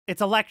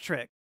It's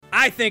electric.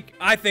 I think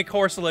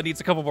Horsula needs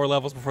a couple more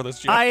levels before this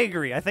gym. I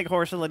agree. I think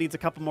Horsula needs a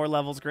couple more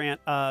levels, Grant.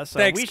 So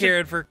thanks,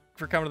 Kirran, for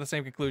coming to the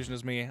same conclusion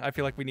as me. I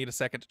feel like we need a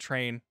second to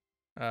train.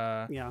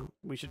 Yeah,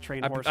 we should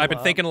train Horsula. I've been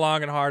thinking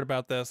long and hard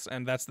about this,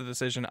 and that's the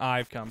decision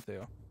I've come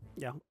to.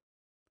 Yeah.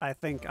 I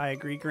think I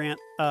agree, Grant.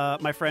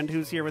 My friend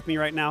who's here with me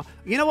right now.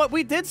 You know what?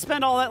 We did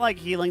spend all that like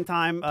healing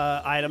time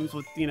items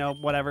with, you know,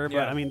 whatever.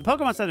 But I mean, the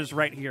Pokemon Center's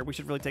right here. We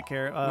should really take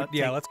care.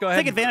 Let's go ahead.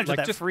 Take advantage of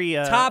that just free.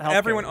 Top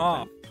everyone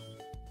off.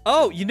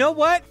 Oh, you know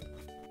what?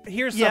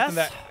 Here's Yes?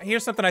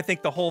 something I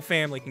think the whole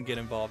family can get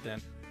involved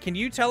in. Can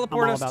you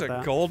teleport us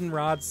to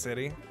Goldenrod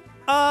City?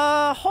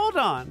 Hold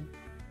on.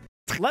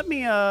 Let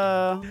me,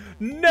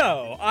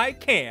 No, I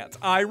can't.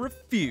 I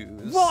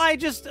refuse. Well, I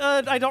just,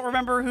 I don't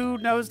remember who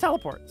knows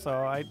teleport,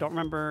 so I don't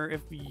remember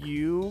if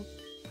you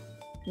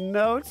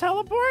know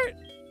teleport?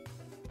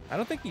 I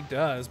don't think he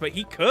does, but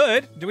he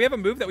could. Do we have a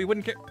move that we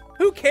wouldn't care?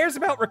 Who cares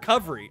about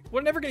recovery?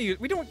 We're never gonna use.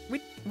 We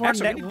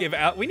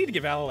need to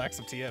give Alex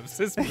some TMs.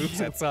 His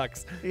moveset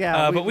sucks.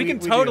 Yeah, but we can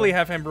totally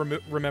have him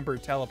remember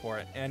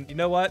teleport. And you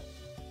know what?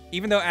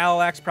 Even though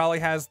Alex probably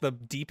has the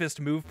deepest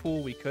move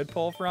pool we could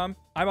pull from,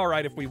 I'm all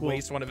right if we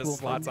waste one of his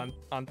slots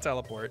on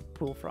teleport.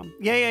 Pull from.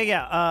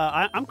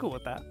 Yeah. I'm cool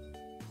with that.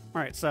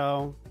 All right,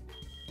 so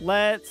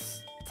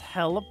let's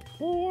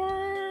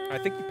teleport. I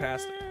think you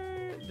passed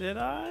it. Did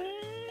I?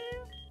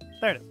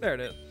 There it is. There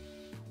it is.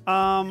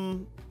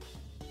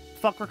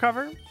 Fuck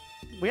recover.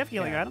 We have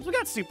healing items. We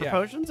got super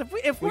potions.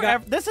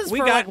 This is we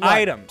for got like, what?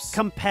 items.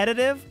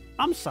 Competitive.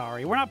 I'm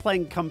sorry, we're not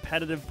playing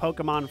competitive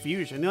Pokemon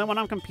Fusion. The only one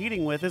I'm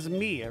competing with is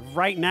me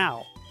right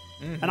now,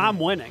 and I'm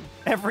winning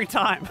every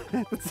time.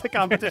 It's a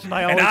competition.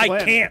 I always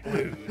win. Can't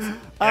lose.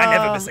 I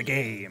never miss a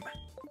game.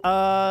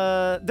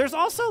 There's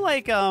also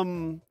like I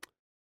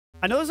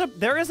know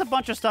there is a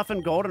bunch of stuff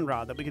in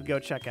Goldenrod that we could go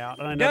check out.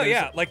 And I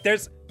know like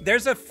there's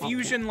a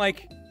fusion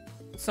like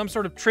some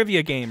sort of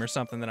trivia game or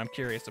something that I'm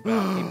curious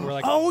about. People were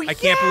like, I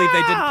can't believe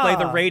they didn't play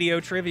the radio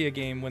trivia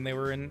game when they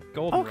were in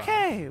Goldenrod.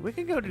 Okay, we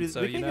can go do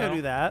go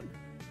do that.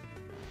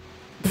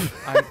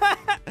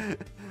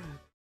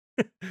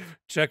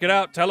 Check it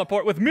out.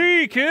 Teleport with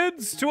me,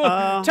 kids.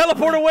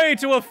 Teleport away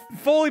to a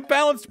fully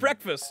balanced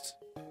breakfast.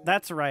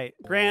 That's right,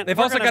 Grant. They've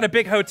also got a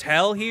big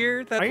hotel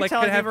here that like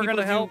could have people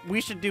to help. We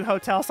should do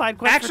hotel side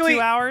quests for 2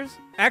 hours.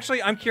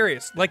 Actually, I'm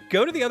curious. Like,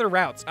 go to the other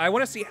routes. I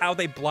want to see how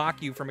they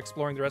block you from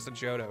exploring the rest of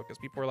Johto, because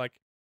people are like,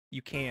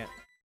 you can't.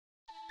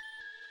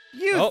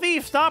 You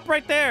thief! Stop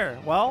right there.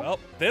 Well,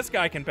 this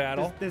guy can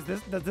battle. Does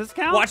this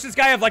count? Watch this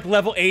guy have like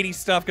level 80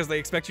 stuff because they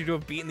expect you to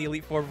have beaten the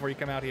Elite Four before you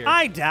come out here.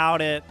 I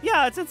doubt it.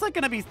 Yeah, it's like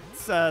gonna be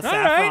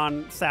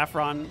saffron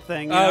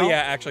thing. You know?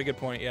 Yeah, actually, good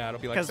point. Yeah, it'll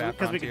be like saffron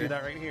because we can do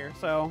that right here.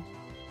 So,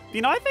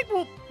 you know, I think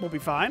we'll be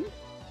fine.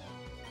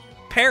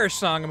 Perish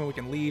Song. I mean, we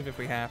can leave if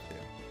we have to,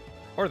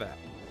 or that.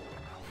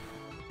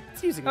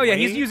 It's using. Oh yeah,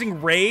 he's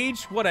using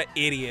Rage. What an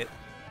idiot.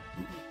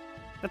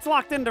 That's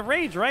locked into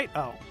Rage, right?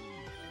 Oh.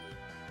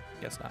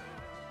 Guess not.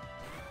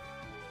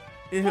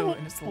 Ew,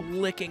 and it's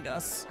licking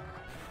us.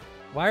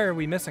 Why are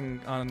we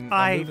missing on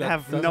I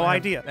have no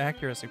idea.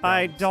 Accuracy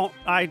problems?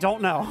 I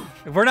don't know.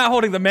 We're not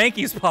holding the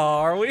Mankey's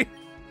paw, are we?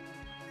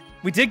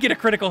 We did get a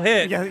critical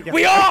hit. Yeah.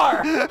 We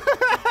are!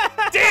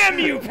 Damn,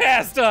 you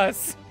passed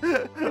us!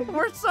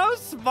 We're so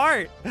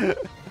smart.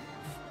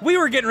 We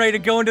were getting ready to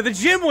go into the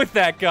gym with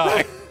that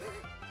guy.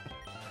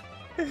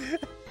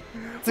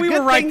 We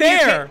were right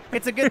there.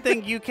 It's a good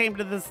thing you came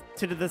to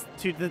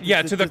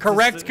the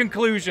correct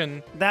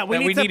conclusion that we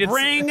need to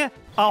bring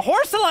a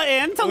Horsula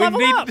in to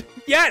level up.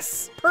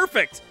 Yes,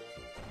 perfect.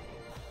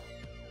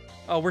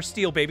 Oh, we're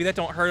steel, baby. That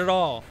don't hurt at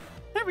all.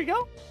 There we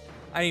go.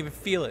 I didn't even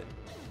feel it.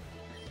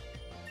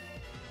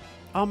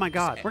 Oh my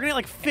God, we're gonna get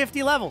like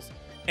 50 levels.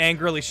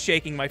 Angrily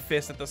shaking my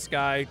fist at the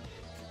sky.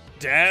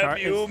 Damn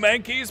you,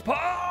 Mankey's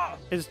paw!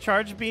 Is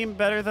Charge Beam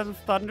better than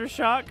Thunder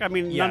Shock? I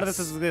mean, none of this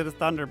is as good as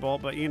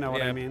Thunderbolt, but you know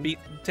what I mean.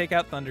 Take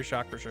out Thunder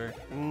Shock for sure.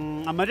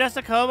 A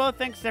Majestic Hobo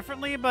thinks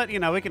differently, but you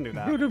know, we can do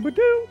that.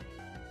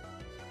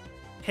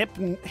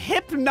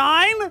 Hip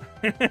 9?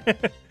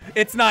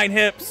 It's 9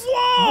 hips.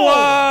 Whoa!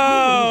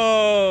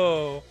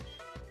 Whoa!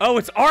 Oh,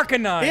 it's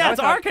Arcanine. Yeah,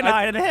 it's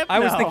Arcanine and a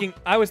Hypno.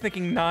 I was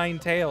thinking 9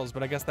 tails,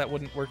 but I guess that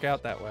wouldn't work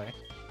out that way.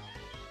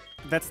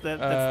 That's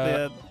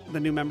the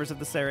new members of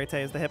the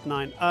Serete is the Hip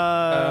 9.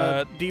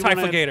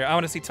 Typhlogator. I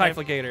want to see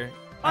Typhlogator.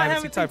 I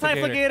haven't seen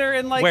Typhlogator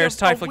in like Where's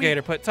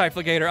Typhlogator? Put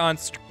Typhlogator on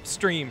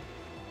stream.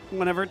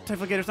 Whenever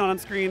Typhlogator's not on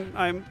screen,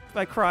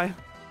 I cry.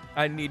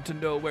 I need to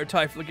know where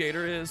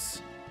Typhlogator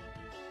is.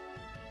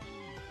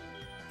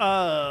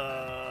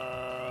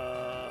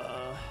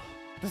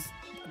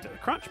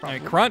 Crunch, probably. I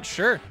mean, Crunch,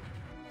 sure.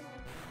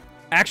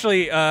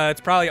 Actually,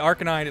 it's probably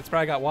Arcanine. It's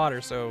probably got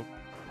water, so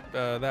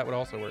that would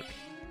also work.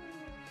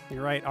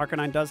 You're right.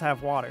 Arcanine does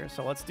have water,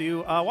 so let's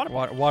do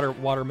water.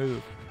 Water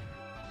move.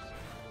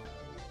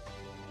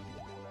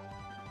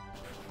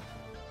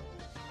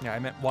 Yeah, I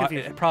meant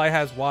it probably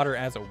has water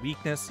as a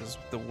weakness. Is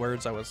the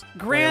words I was.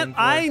 Grant,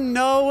 I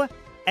know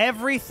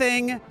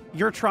everything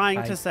you're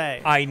trying to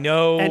say. I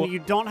know. And you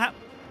don't have.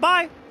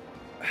 Bye.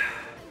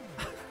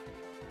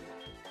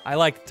 I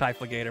like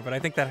Typhlogator, but I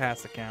think that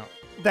has to count.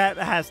 That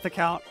has to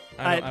count.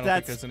 I don't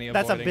think there's any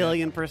that's a avoiding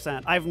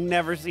billion%. I've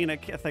never seen a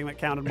thing that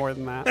counted more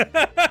than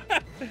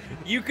that.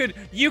 You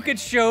could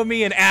show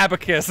me an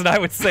abacus, and I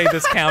would say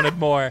this counted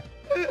more.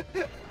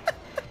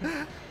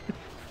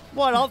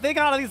 What? They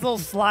got these little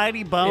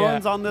slidey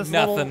bones on this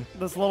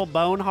little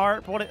bone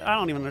heart. What? I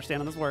don't even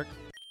understand how this works.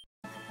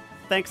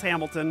 Thanks,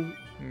 Hamilton.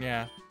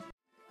 Yeah.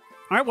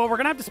 All right. Well, we're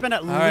gonna have to spend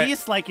at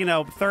least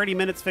 30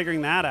 minutes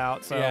figuring that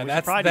out. So yeah,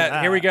 that's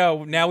that. Here we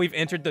go. Now we've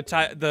entered the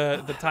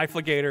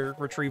Typhlogator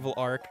retrieval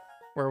arc,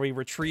 where we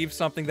retrieve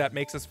something that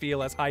makes us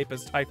feel as hype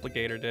as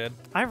Typhlogator did.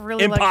 I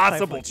really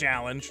impossible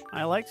challenge.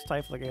 I liked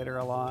Typhlogator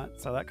a lot,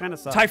 so that kind of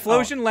sucks.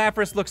 Typhlosion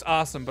Lapras looks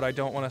awesome, but I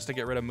don't want us to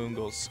get rid of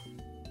Moongles.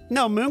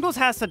 No, Moongles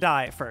has to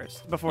die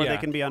first before they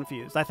can be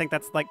unfused. I think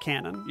that's like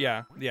canon.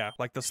 Yeah, yeah.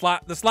 Like the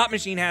slot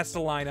machine has to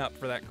line up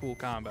for that cool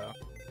combo.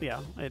 Yeah,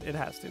 it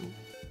has to.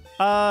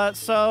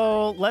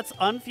 So let's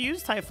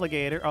unfuse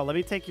Typhlogator. Oh, let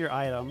me take your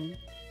item.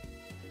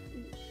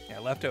 Yeah,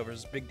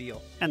 leftovers, big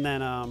deal. And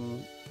then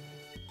And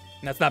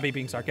that's not me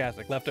being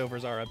sarcastic.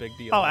 Leftovers are a big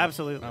deal. Oh,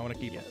 absolutely. I want to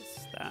keep it.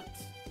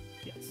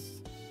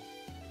 Yes.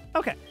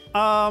 Okay.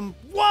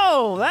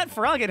 Whoa, that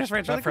Feraligator's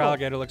really cool. That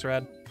Feraligator looks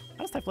rad.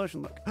 How does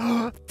Typhlosion look?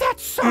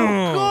 That's so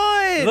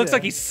good! It looks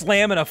like he's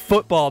slamming a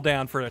football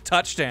down for a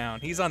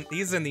touchdown. He's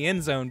in the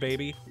end zone,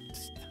 baby.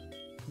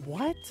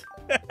 What?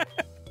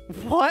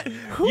 What?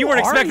 Who you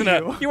weren't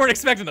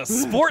expecting a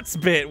sports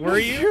bit, were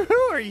you? Who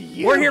are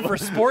you? We're here for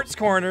Sports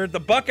Corner. The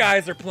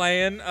Buckeyes are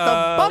playing. The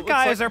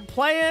Buckeyes are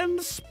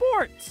playing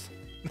sports.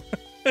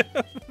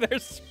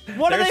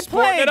 What do they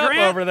play, Grant?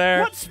 Over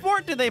there. What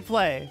sport do they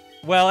play?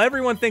 Well,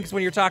 everyone thinks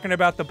when you're talking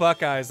about the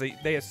Buckeyes,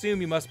 they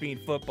assume you must mean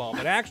football.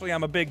 But actually,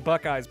 I'm a big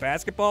Buckeyes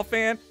basketball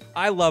fan.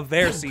 I love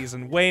their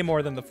season way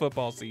more than the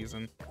football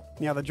season.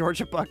 Yeah, the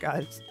Georgia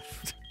Buckeyes.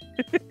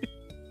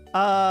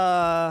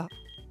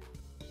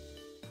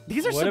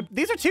 These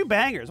are two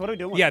bangers. What are we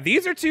doing? Yeah,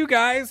 these are two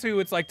guys who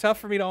it's like tough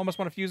for me to almost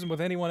want to fuse them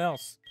with anyone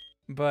else.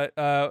 But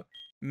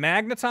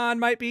Magneton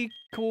might be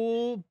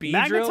cool.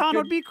 Magneton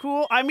would be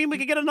cool. I mean, we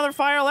could get another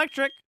Fire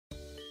Electric.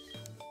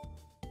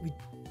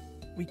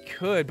 We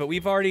could, but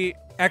we've already...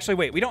 Actually,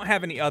 wait. We don't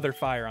have any other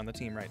fire on the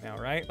team right now,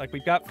 right? Like,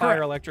 we've got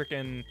Fire Electric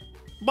and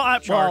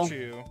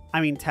Charchu. Well, I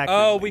mean, technically.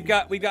 Oh, we've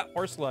got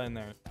Horsela in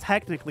there.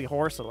 Technically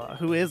Horsela,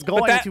 who is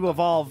going to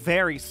evolve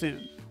very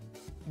soon.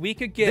 We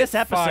could get this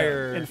episode,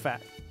 fire. In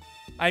fact.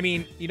 I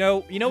mean, you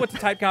know what's a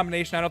type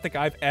combination I don't think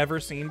I've ever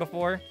seen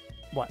before?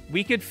 What?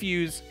 We could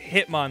fuse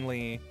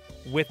Hitmonlee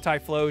with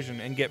Typhlosion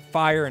and get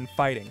fire and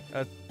fighting.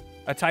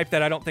 A type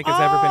that I don't think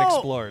has ever been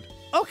explored.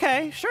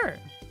 Okay, sure.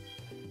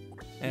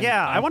 And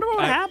yeah, I wonder what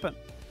would happen.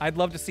 I'd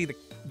love to see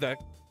the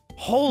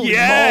Holy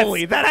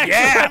moly, that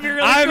actually would be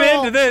really I'm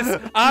cool. into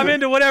this. I'm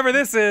into whatever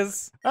this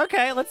is.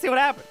 Okay, let's see what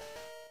happens.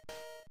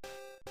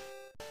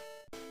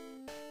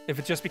 If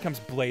it just becomes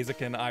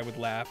Blaziken, I would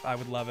laugh. I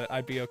would love it.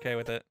 I'd be okay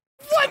with it.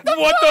 What the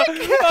fuck?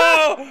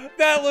 Oh,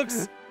 that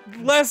looks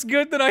less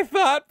good than I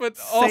thought, but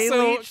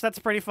also that's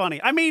pretty funny.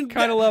 I mean,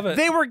 kind of love it.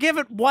 They were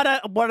given what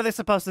are they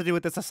supposed to do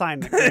with this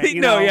assignment? Right?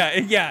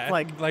 Yeah.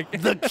 Like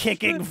the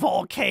kicking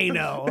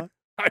volcano.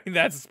 I mean,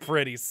 that's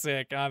pretty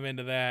sick. I'm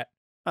into that.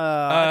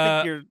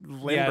 I think you're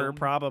limber,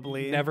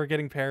 probably. Never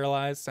getting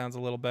paralyzed sounds a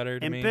little better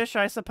to me. Impish,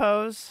 I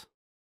suppose.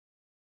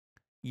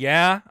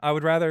 Yeah, I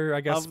would rather,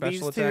 I guess, of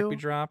special attack be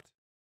dropped.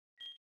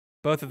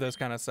 Both of those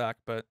kind of suck,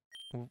 but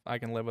I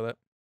can live with it.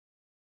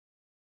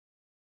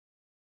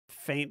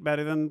 Faint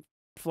better than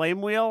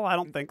Flame Wheel? I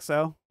don't think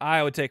so.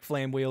 I would take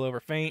Flame Wheel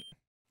over Faint.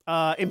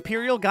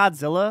 Imperial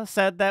Godzilla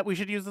said that we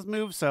should use this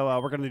move, so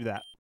we're going to do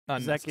that.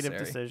 Executive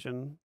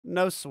decision.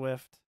 No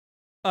Swift.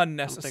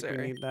 Unnecessary. I don't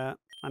think we need that.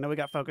 I know we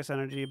got Focus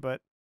Energy,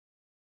 but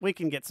we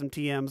can get some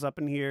TMs up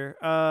in here.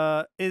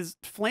 Is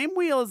Flame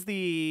Wheel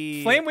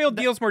the... Flame Wheel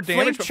deals more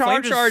damage, but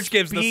Flame Charge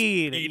gives the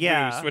speed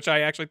boost, which I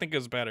actually think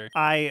is better.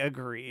 I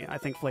agree. I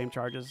think Flame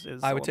Charge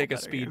is I would take a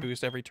speed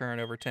boost every turn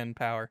over 10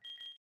 power.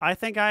 I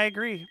think I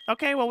agree.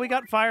 Okay, well, we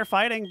got fire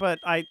fighting, but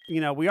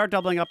we are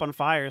doubling up on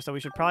fire, so we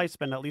should probably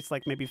spend at least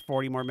like maybe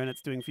 40 more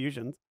minutes doing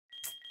fusions.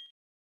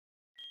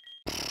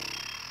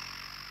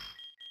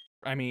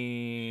 I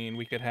mean,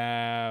 we could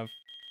have...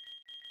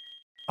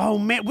 Oh,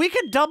 man, we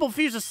could double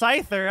fuse a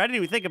Scyther. I didn't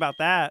even think about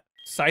that.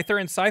 Scyther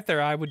and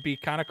Scyther, I would be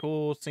kind of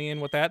cool seeing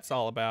what that's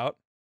all about.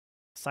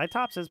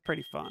 Cytops is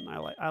pretty fun. I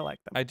like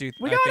them. I do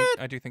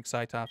think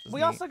Cytops is We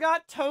neat. also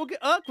got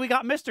Togeuk. We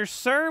got Mr.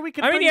 Sir. We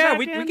could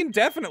we can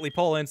definitely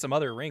pull in some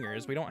other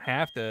ringers. We don't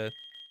have to...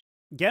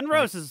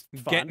 Genros is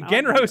fun.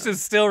 Genros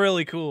is still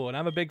really cool, and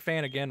I'm a big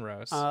fan of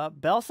Genros.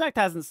 Bellsect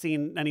hasn't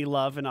seen any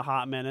love in a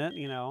hot minute,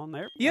 you know.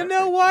 You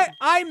know what?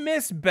 I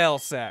miss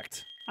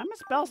Bellsect. I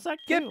miss Bellsect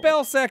too. Get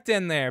Bellsect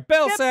in there.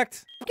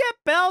 Bellsect. Get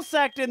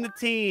Bellsect in the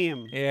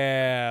team.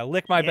 Yeah,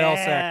 lick my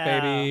Bellsect,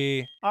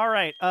 baby. All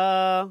right.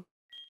 I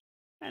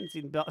hadn't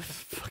seen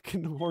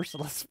fucking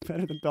Horsela's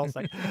better than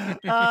Bellsect.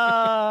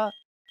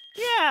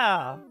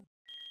 Yeah.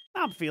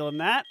 I'm feeling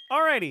that.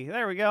 Alrighty,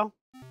 there we go.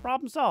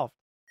 Problem solved.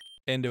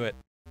 Into it.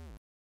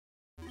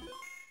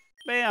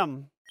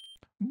 Bam.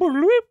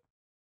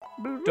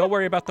 Don't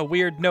worry about the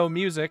weird no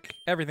music.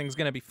 Everything's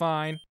gonna be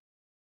fine.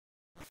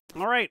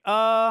 All right.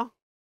 Well,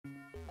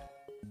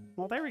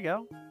 there we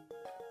go.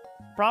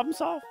 Problem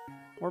solved.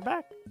 We're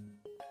back.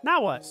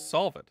 Now what?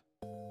 Solve it.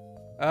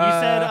 You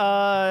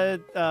said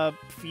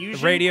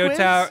fusion radio quiz?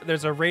 tower.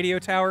 There's a radio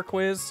tower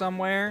quiz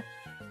somewhere.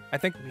 I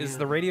think is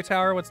the radio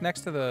tower what's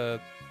next to the.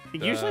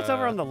 Usually it's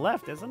over on the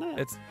left, isn't it?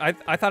 It's. I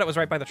thought it was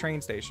right by the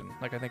train station.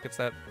 Like I think it's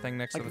that thing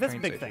next to the train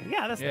station. This big thing.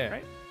 Yeah, this thing,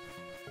 right?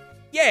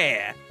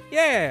 Yeah,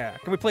 yeah.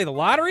 Can we play the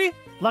lottery?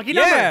 Lucky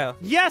number. Yeah.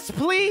 Yes,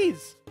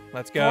 please.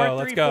 Let's go.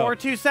 Let's go.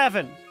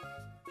 43427.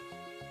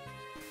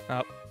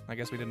 Oh, I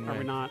guess we didn't. Are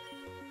we not?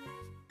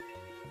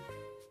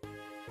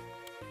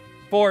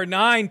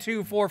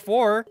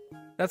 49244.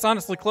 That's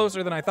honestly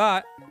closer than I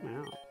thought.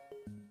 Wow.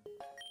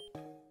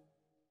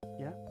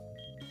 Yeah.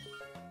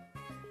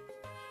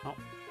 Oh.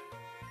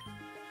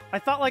 I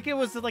thought like it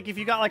was like if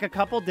you got like a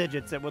couple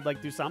digits, it would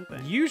like do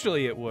something.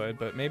 Usually it would,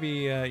 but maybe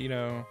you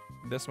know,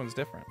 this one's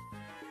different.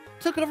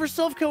 Took over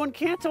Silphco and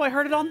Kanto. I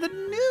heard it on the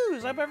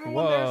news. I bet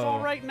everyone there's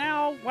all right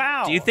now.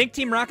 Wow. Do you think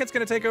Team Rocket's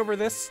gonna take over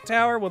this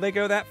tower? Will they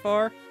go that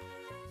far?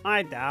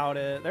 I doubt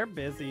it. They're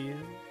busy.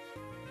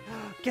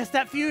 Guess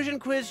that fusion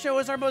quiz show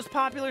is our most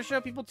popular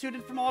show. People tuned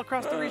in from all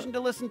across the region to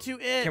listen to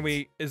it. Can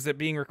we? Is it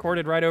being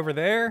recorded right over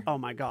there? Oh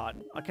my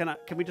God! Can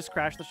we just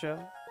crash the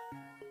show?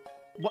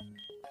 What?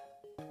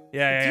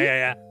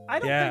 Yeah. I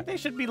don't think they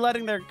should be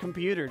letting their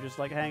computer just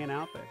like hanging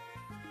out there.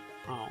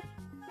 Oh.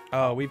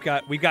 Oh, we've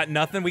got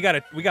nothing. We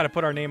gotta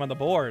put our name on the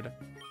board.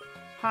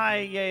 Hi,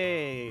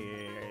 yay.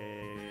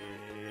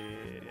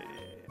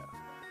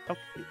 Okay.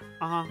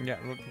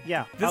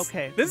 Yeah.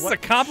 Okay. This is a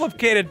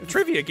complicated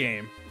trivia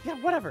game. Yeah.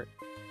 Whatever.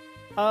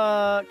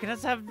 Can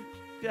us have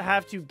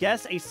to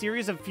guess a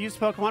series of fused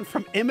Pokemon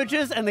from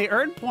images, and they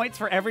earn points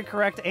for every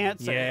correct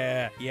answer.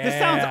 Yeah. This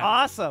sounds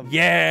awesome.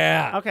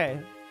 Yeah. Okay.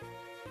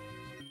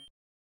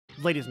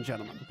 Ladies and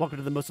gentlemen, welcome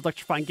to the most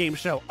electrifying game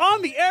show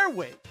on the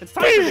airway. It's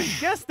time to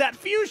guess that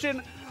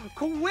fusion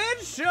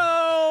quiz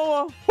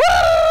show.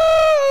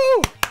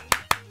 Woo!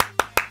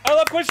 I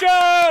love quiz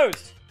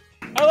shows.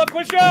 I love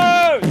quiz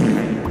shows.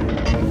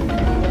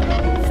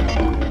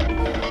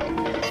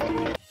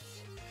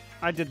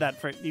 I did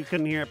that for you.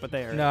 Couldn't hear it, but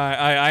they heard. No,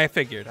 I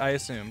figured. I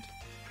assumed.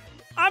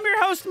 I'm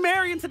your host,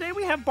 Mary, and today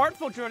we have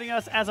Bartful joining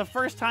us as a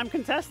first-time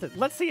contestant.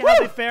 Let's see how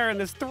they fare in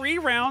this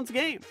 3-rounds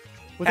game.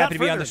 Without Happy to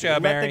be on the show,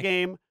 Mary. Let the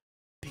game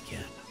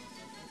begin.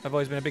 I've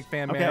always been a big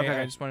fan, Mary.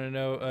 Okay. I just wanted to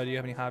know, do you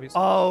have any hobbies?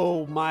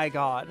 Oh my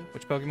God!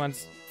 Which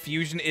Pokemon's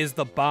fusion is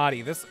the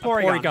body? This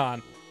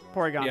Porygon.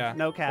 Porygon. Yeah,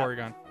 no cap.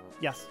 Porygon.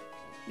 Yes.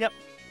 Yep.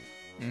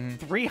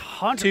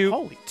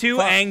 300. Too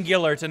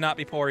angular to not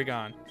be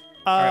Porygon.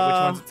 All right,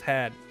 which one's its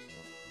head?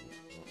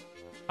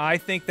 I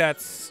think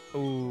that's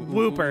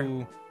Wooper.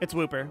 Ooh. It's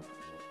Wooper.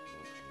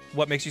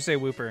 What makes you say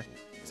Wooper?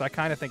 Because I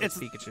kind of think it's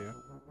Pikachu.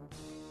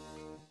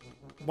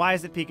 Why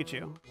is it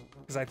Pikachu?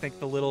 Because I think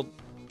the little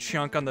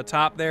chunk on the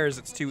top there is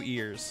its 2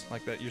 ears,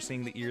 like that. You're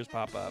seeing the ears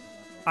pop up.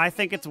 I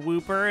think it's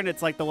Wooper, and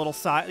it's like the little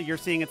side. You're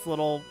seeing its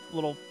little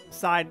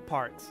side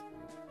parts,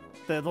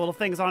 the little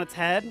things on its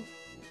head.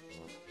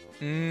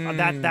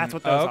 That's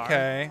what those are.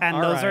 Okay.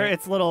 And those are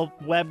its little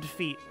webbed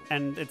feet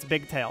and its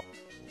big tail.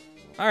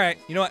 All right.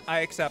 You know what? I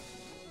accept.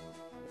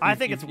 I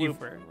think it's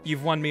Wooper.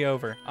 You've won me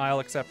over. I'll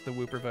accept the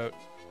Wooper vote.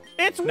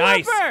 It's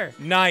nice. Wooper!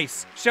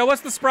 Nice. Show us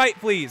the sprite,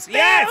 please.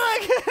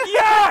 Yes!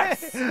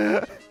 Yes!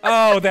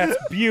 Oh, that's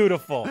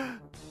beautiful.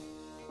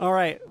 All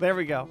right, there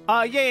we go.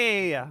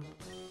 Yeah.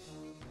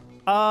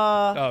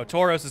 Oh,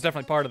 Tauros is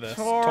definitely part of this.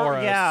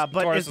 Tauros. Yeah,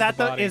 but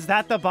Tauros is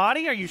that the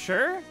body? Are you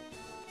sure?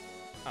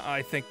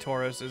 I think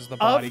Tauros is the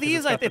body. Of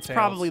these, it's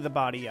probably the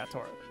body. Yeah,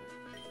 Tauros.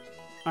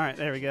 All right,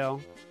 there we go.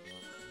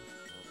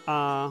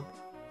 Now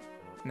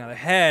the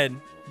head,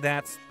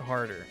 that's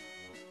harder.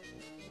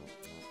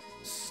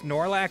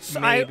 Snorlax,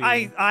 maybe.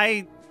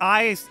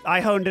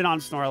 I honed in on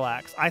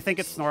Snorlax. I think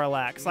it's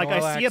Snorlax. Like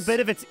I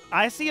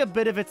see a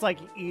bit of its like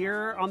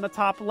ear on the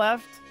top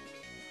left,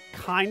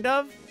 kind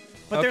of.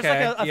 But there's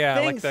like a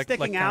thing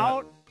sticking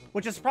out,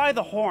 which is probably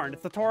the horn.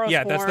 It's the Tauros horn.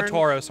 Yeah, that's the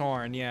Tauros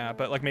horn. Yeah,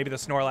 but like maybe the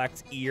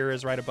Snorlax ear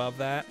is right above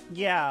that.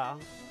 Yeah.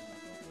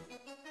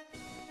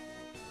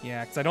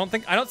 Yeah, because I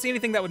don't see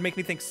anything that would make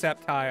me think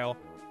Sceptile.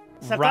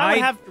 Sceptile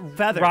would have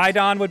feathers.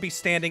 Rhydon would be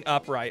standing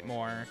upright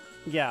more.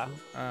 Yeah.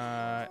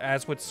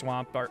 As would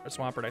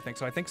Swampert, I think.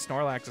 So I think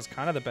Snorlax is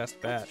kind of the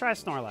best bet. Let's try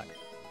Snorlax.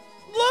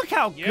 Look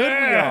how good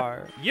we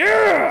are.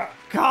 Yeah.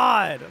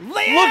 God. Look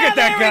at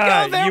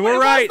that guy. You were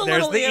right.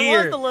 There's the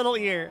ear. It was the little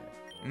ear.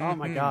 Oh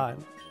my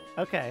God.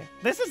 Okay.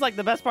 This is like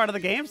the best part of the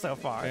game so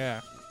far.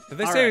 Yeah. Did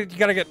they say you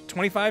got to get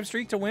 25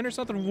 streak to win or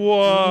something?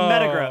 Whoa.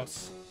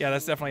 Metagross. Yeah,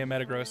 that's definitely a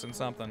Metagross and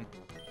something.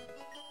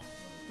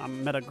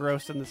 I'm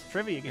Metagross in this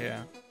trivia game.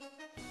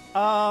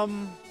 Yeah.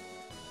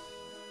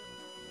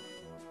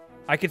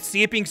 I could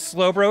see it being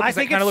Slowbro because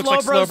it kind of looks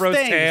like Slowbro's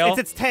tail. It's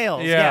its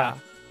tails. Yeah.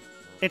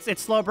 It's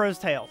Slowbro's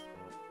tail.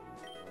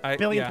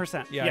 Billion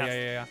 %.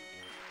 Yeah.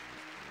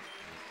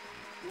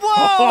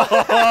 Whoa!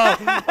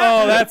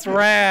 Oh, that's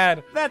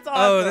rad. That's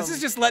awesome. Oh, this is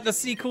just letting us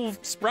see cool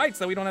sprites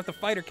that we don't have to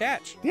fight or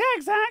catch. Yeah,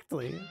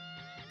 exactly.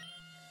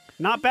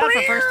 Not bad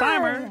for first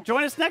timer.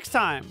 Join us next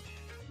time.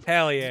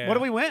 Hell yeah. What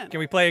do we win? Can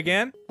we play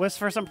again? Wish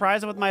for some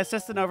prizes with my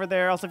assistant over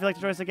there. Also, if you'd like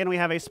to join us again, we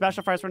have a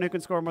special prize for anyone who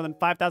can score more than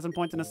 5,000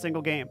 points in a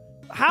single game.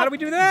 How do we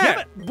do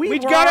that? We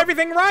got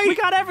everything right. We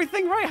got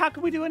everything right. How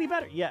can we do any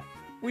better? Yeah.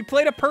 We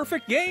played a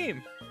perfect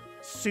game.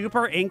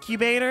 Super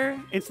incubator,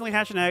 instantly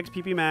hatch an eggs,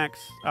 PP max.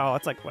 Oh,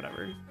 it's like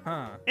whatever.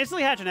 Huh.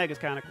 Instantly hatch an egg is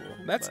kind of cool.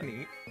 That's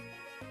neat.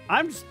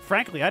 I'm just,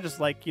 frankly, I just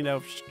like, you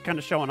know, kind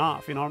of showing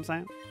off. You know what I'm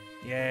saying?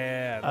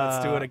 Yeah,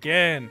 let's do it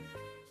again.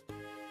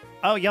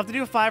 Oh, you have to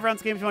do a 5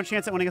 rounds game if you want a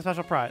chance at winning a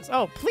special prize.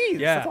 Oh, please.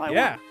 Yeah, that's all I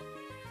want.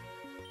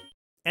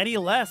 Any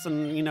less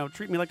and, you know,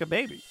 treat me like a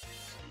baby.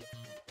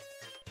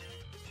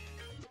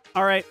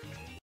 All right.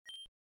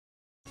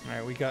 All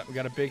right, we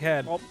got a big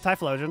head. Well,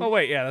 Typhlosion. Oh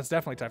wait, yeah, that's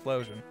definitely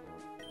Typhlosion.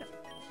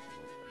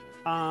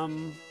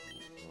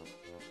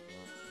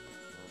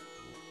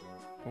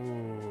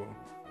 Ooh.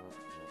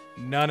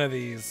 None of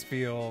these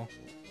feel.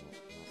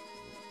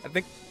 I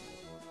think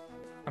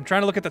I'm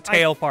trying to look at the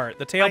tail part.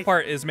 The tail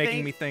part is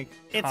making me think.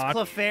 It's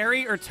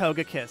Clefairy or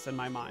Togekiss in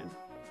my mind.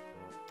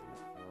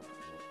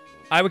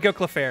 I would go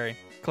Clefairy.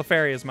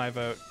 Clefairy is my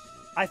vote.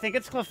 I think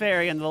it's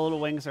Clefairy, and the little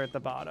wings are at the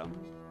bottom.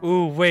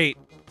 Ooh, wait.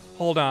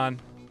 Hold on.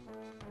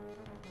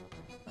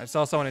 I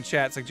saw someone in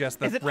chat suggest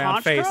that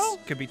round face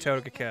could be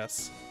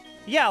Togekiss.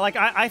 Yeah, like,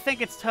 I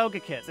think it's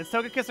Togekiss. It's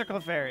Togekiss or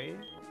Clefairy.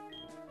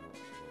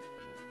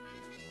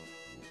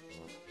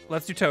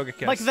 Let's do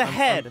Togekiss. Like the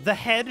head. The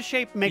head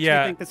shape makes me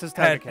think this is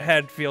Togekiss.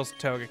 Head feels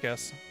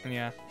Togekiss.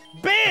 Yeah.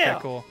 Bam!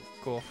 Okay, cool.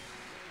 Cool.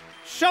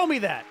 Show me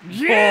that.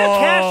 Yeah,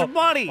 cash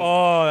money.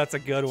 Oh, that's a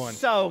good one.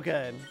 So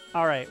good.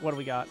 All right, what do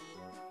we got?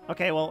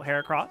 Okay, well,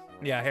 Heracross.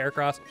 Yeah,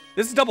 Heracross.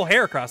 This is double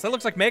Heracross. That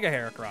looks like Mega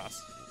Heracross.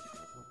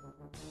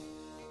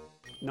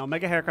 No,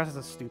 Mega Heracross is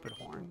a stupid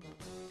horn.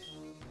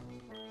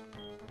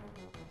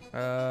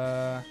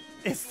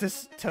 Is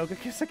this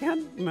Togekiss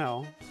again?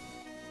 No.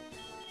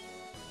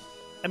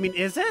 I mean,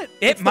 is it?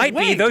 It might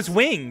be those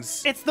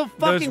wings. It's the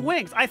fucking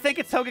wings. I think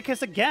it's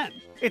Togekiss again.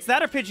 It's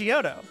that or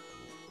Pidgeotto.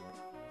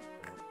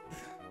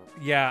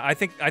 Yeah, I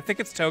think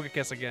it's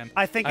Togekiss again.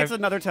 I think it's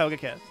another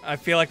Togekiss. I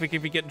feel like we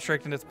could be getting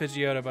tricked into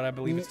Pidgeotto, but I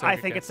believe it's Togekiss. I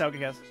think it's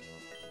Togekiss.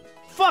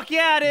 Fuck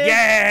yeah, it is!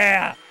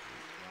 Yeah!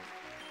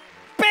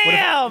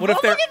 Bam! What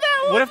if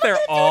they're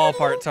all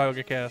part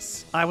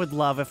Togekiss? I would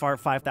love if our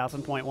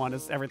 5,000 point one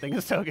is everything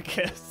is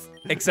Togekiss.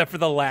 Except for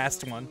the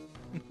last one.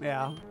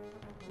 Yeah.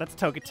 That's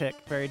Togetic.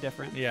 Very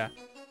different. Yeah.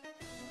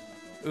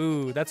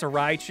 Ooh, that's a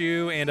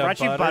Raichu and a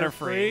Raichu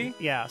Butterfree.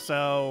 Yeah,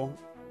 so...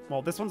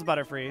 Well, this one's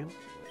Butterfree.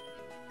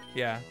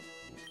 Yeah.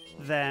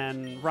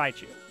 Then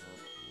Raichu.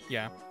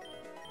 Yeah.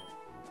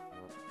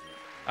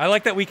 I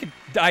like that we could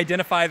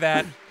identify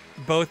that,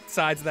 both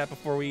sides of that,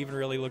 before we even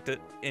really looked at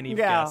any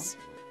guess.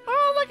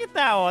 Oh, look at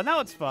that one. That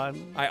was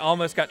fun. I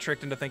almost got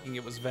tricked into thinking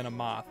it was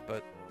Venomoth,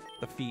 but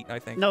the feet, I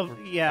think, were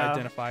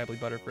identifiably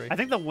Butterfree. I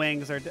think the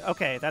wings are...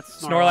 Okay,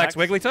 that's Snorlax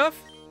Wigglytuff?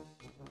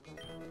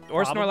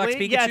 Or Snorlax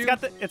Pikachu? Yeah,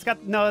 it's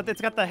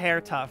got the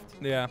hair tuft.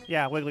 Yeah.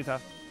 Yeah,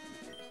 Wigglytuff.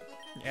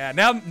 Yeah,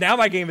 now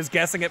my game is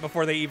guessing it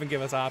before they even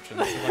give us options.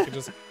 So I could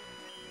just...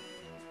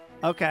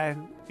 Okay.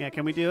 Yeah,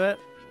 can we do it?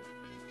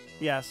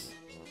 Yes.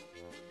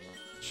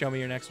 Show me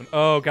your next one.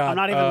 Oh, God. I'm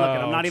not even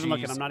looking. I'm not even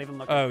looking. I'm not even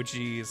looking. Oh,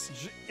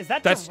 jeez. Is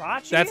that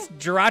Jirachi? That's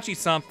Jirachi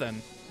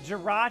something.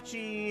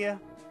 Jirachi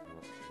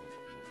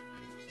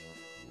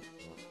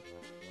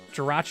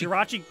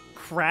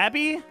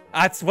Krabby?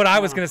 That's what I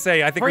was going to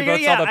say. I think we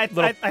both saw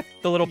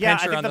the little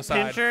pincher on the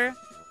side. Pincher,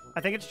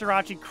 I think it's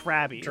Jirachi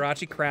Krabby.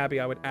 Jirachi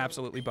Krabby I would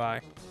absolutely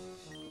buy.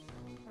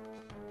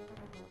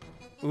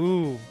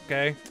 Ooh,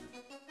 okay.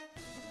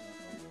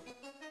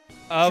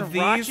 Of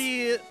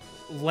these,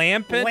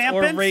 Lampent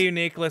or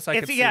Reuniclus, I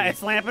could see. Yeah,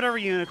 it's Lampent or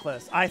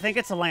Reuniclus. I think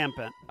it's a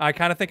Lampent. I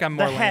kind of think I'm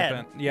more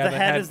Lampent. Yeah, the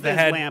head is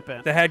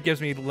Lampent. The head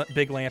gives me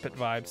big Lampent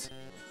vibes.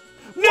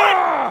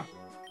 No!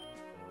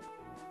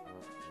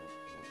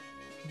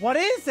 What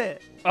is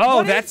it? Oh,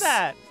 what is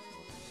that?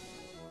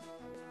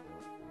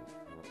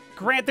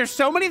 Grant, there's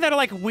so many that are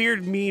like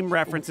weird meme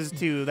references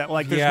too that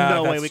like there's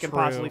no way we can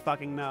possibly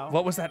fucking know.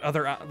 What was that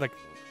other like?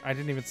 I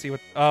didn't even see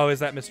what. Oh, is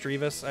that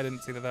Misdreavus? I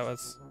didn't see that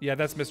was. Yeah,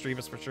 that's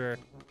Misdreavus for sure.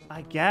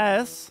 I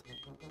guess.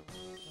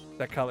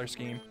 That color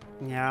scheme.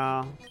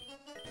 Yeah.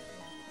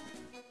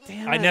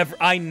 Damn it.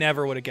 I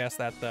never would have guessed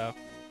that though.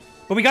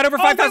 But we got over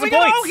 5,000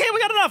 points. Okay, we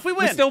got enough. We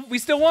win. We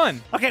still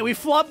won. Okay, we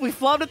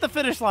flubbed at the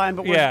finish line,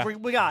 but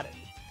we got it.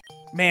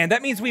 Man,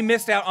 that means we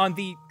missed out on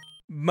the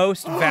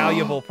most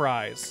valuable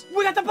prize.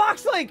 We got the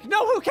box link.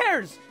 No, who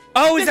cares?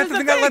 Oh, is that the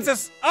thing that lets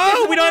us?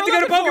 Oh, we don't have to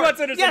go to Pokemon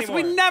Centers anymore.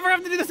 Yes, we never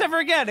have to do this ever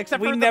again,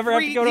 except for the free never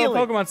have to go to a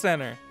healing. Pokemon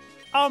Center.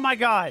 Oh my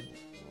God.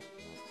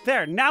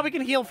 There, now we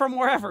can heal from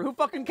wherever. Who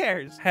fucking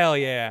cares? Hell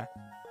yeah.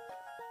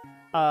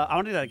 I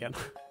want to do that again.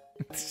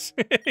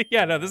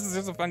 Yeah, no, this is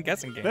just a fun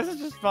guessing game. This is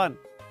just fun.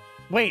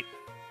 Wait,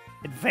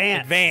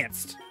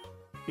 advanced.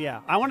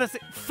 Yeah, I want to say,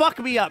 fuck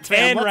me up,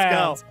 10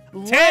 rounds.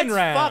 Let's go. 10 Let's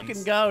rounds.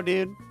 Fucking go,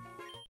 dude.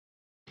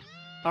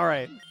 All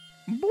right.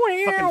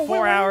 Fucking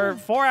 4 hour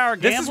gambling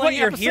This is what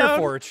you're episode? here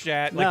for,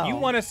 chat. Like, No. you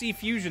want to see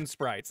fusion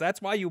sprites.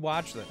 That's why you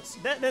watch this.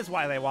 That is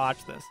why they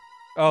watch this.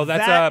 Oh,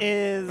 that's that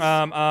is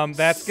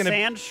that's gonna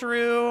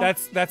Sandshrew.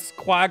 That's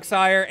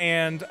Quagsire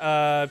and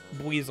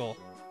Buizel.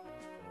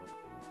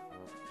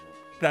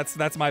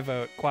 That's my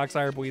vote.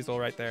 Quagsire, Buizel,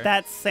 right there.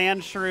 That's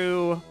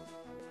Sandshrew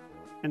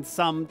and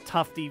some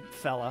tufty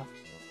fella.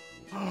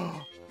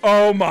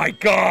 Oh my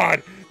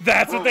God!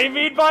 That's what they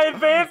mean by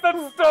advanced.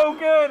 That's so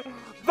good.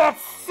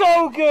 That's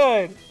so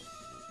good.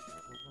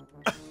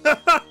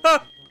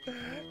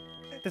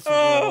 This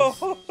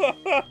rules.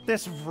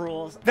 This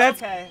rules.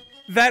 Okay.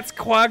 That's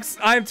Quags.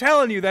 I'm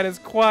telling you, that is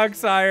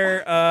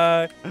Quagsire.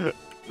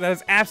 That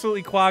is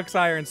absolutely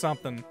Quagsire and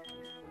something.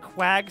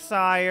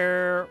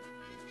 Quagsire.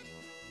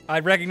 I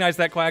recognize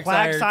that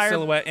Quagsire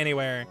silhouette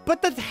anywhere.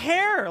 But the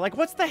hair, like,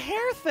 what's the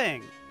hair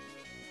thing?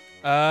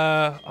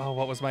 Oh,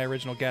 what was my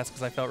original guess?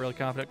 Because I felt really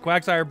confident.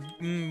 Quagsire,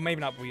 maybe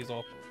not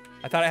Buizel.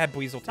 I thought it had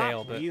Buizel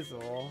tail, but.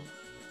 Buizel.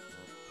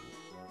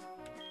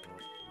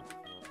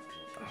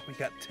 Oh, we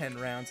got 10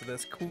 rounds of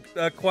this.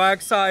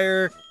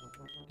 Quagsire,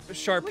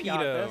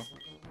 Sharpedo.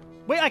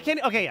 Wait, I can't.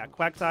 Okay, yeah,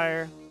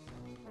 Quagsire.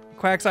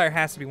 Quagsire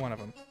has to be one of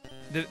them.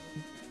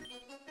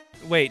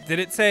 Wait, did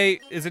it say?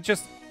 Is it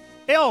just?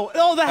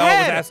 Oh, the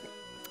head.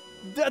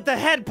 The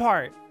head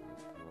part.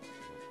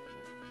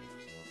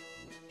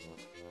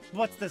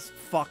 What's this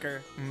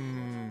fucker?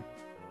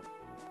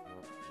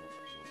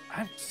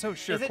 I'm so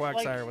sure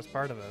Quagsire was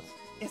part of this.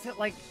 Is it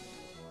like?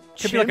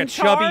 Could be like a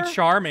chubby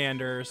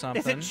Charmander or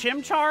something. Is it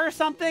Chimchar or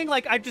something?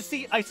 Like I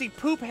see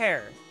poop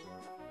hair.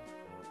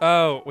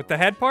 Oh, with the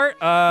head part?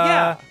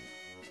 Yeah.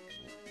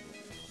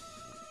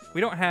 We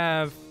don't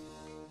have.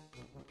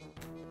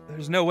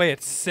 There's no way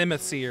it's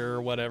Simisear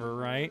or whatever,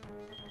 right?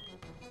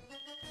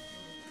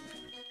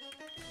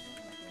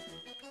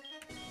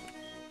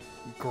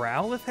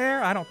 Growlithe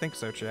hair? I don't think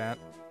so, chat.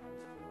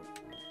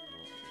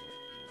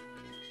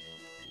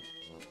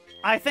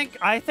 I think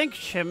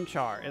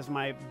Chimchar is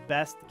my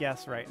best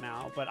guess right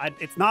now, but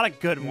it's not a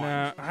good one.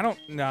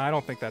 No, I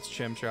don't think that's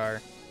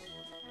Chimchar.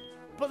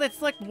 But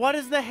it's like, what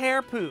is the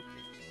hair poop?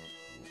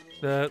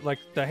 The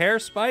hair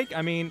spike?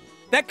 I mean,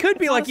 that could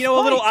be like, you know,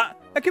 a little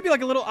that could be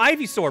like a little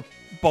Ivysaur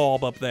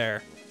bulb up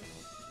there.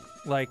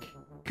 Like,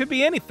 could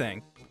be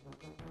anything.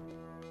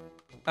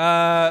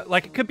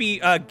 Like it could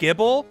be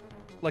Gibble,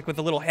 like with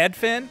a little head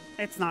fin.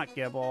 It's not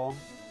Gibble.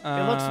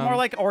 It looks more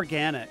like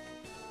organic.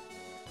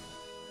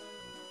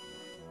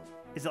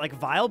 Is it like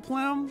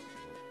Vileplume?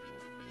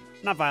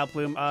 Not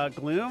Vileplume.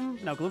 Gloom?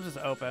 No, Gloom's just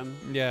open.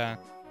 Yeah.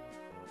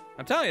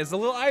 I'm telling you, it's a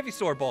little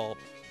Ivysaur bulb.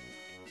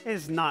 It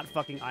is not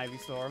fucking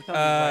Ivysaur. I'm telling you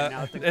right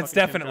now. It's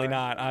definitely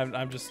not.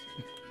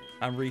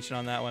 I'm reaching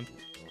on that one.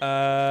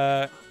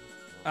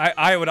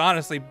 I would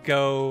honestly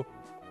go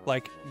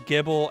like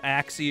Gibble,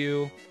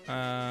 Axew.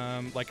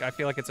 Like I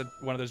feel like it's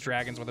one of those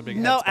dragons with a big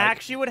head spike. No,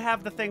 Axew would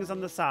have the things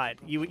on the side.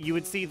 You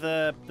would see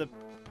the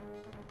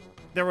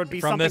there would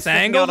be from something this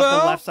sticking angle out though?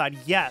 of the left side.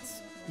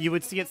 Yes, you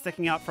would see it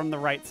sticking out from the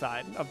right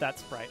side of that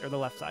sprite or the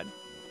left side.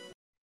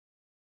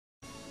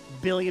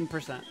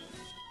 $1,000,000,000%.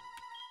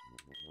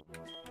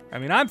 I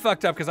mean, I'm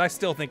fucked up because I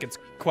still think it's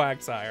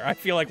Quagsire. I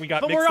feel like we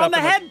got but mixed we're up on the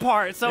head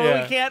part, so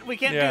yeah. we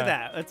can't do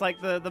that. It's like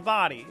the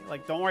body.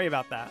 Like, don't worry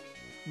about that.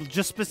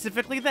 Just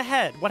specifically the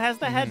head. What has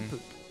the head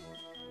poop?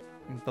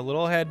 The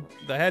little head,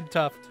 the head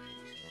tuft.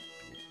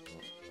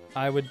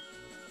 I would.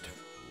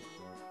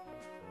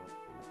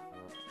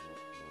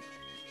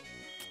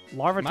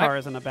 Larvitar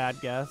isn't a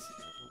bad guess.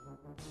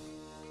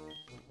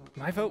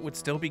 My vote would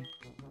still be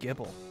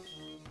Gibble.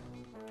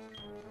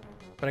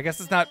 But I guess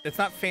it's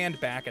not fanned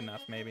back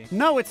enough, maybe.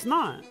 No, it's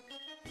not.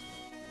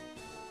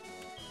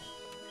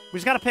 We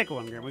just gotta pick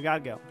one, Grim. We gotta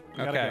go.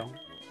 We gotta go.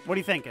 What are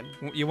you thinking?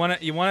 You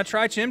wanna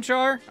try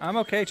Chimchar? I'm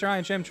okay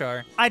trying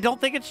Chimchar. I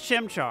don't think it's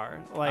Chimchar.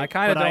 Like I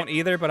kind of don't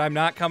either, but I'm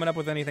not coming up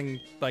with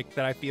anything like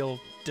that I feel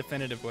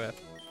definitive with.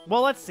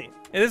 Well, let's see.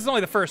 This is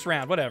only the first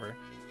round. Whatever.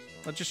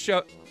 Let's just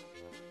show.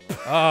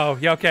 Oh,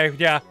 yeah. Okay,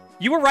 yeah.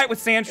 You were right with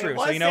Sandshrew,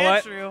 so you know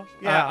Sandshrew. what?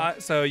 Yeah.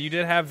 So you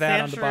did have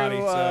that on the body.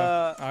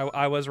 So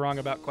I was wrong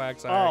about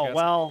Quagsire. I guess.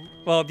 Well.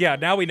 Well, yeah.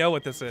 Now we know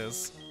what this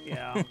is.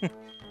 Yeah.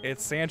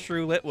 It's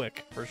Sandshrew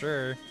Litwick for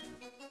sure,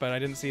 but I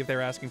didn't see if they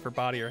were asking for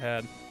body or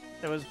head.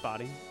 It was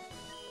body.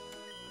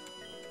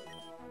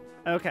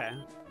 Okay.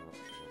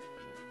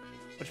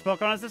 Which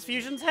Pokemon is this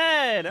fusion's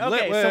head?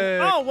 Okay.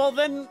 Litwick. Well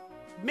then,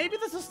 maybe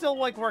this will still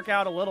like work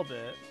out a little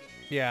bit.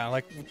 Yeah,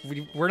 like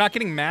we're not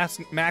getting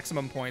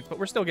maximum points, but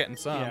we're still getting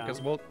some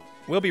because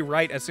we'll be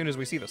right as soon as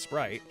we see the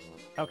sprite.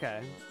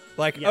 Okay.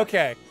 Like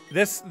okay,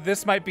 this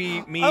might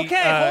be me.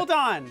 Okay, hold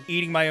on.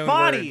 Eating my own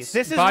body. words.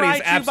 This is body Raichu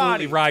is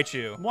absolutely body.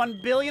 Raichu.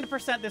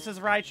 1,000,000,000% this is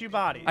Raichu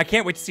body. I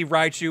can't wait to see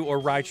Raichu or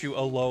Raichu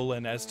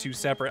Alolan as two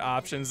separate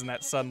options, and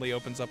that suddenly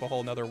opens up a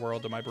whole nother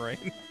world to my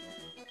brain.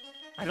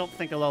 I don't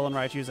think Alolan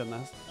Raichu's in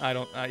this. I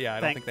don't. Yeah, I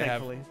don't think they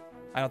thankfully. have.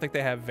 I don't think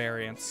they have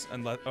variants,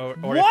 unless or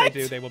What? if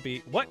they do, they will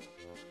be what?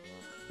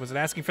 Was it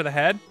asking for the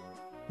head?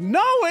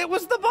 No, it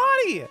was the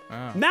body.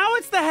 Oh. Now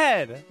it's the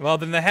head. Well,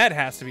 then the head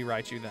has to be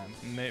Raichu then.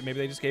 Maybe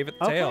they just gave it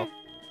the tail.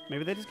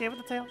 Maybe they just gave it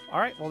the tail. All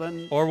right, well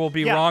then. Or we'll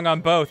be wrong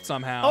on both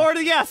somehow. Or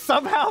yeah,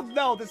 somehow.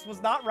 No, this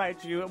was not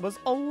Raichu. It was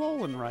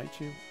Alolan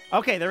Raichu.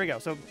 Okay, there we go.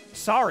 So,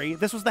 sorry,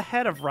 this was the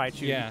head of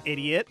Raichu, you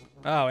idiot.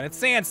 Oh, and it's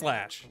Sand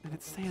Slash. And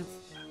it's Sand.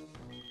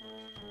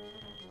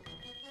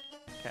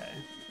 Okay.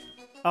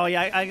 Oh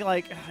yeah, I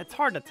like. It's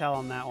hard to tell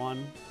on that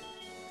one.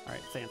 All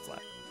right, Sand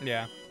Slash.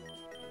 Yeah.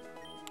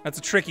 That's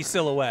a tricky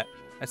silhouette.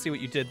 I see what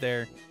you did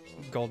there,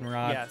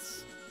 Goldenrod.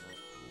 Yes.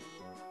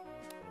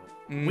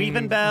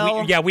 Weepin'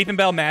 Bell. Weepin'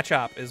 Bell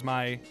Machop is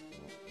my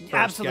first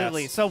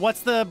Absolutely. guess. So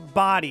what's the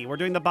body? We're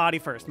doing the body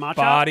first. Machop?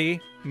 Body,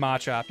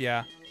 Machop,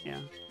 yeah. Yeah.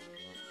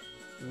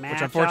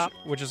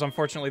 Which is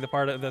unfortunately the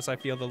part of this I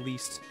feel the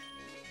least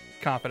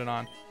confident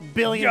on.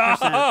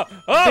 Billion%.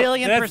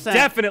 That's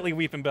definitely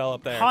Weepin' Bell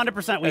up there.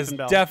 100% Weepin'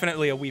 Bell.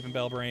 Definitely a Weepin'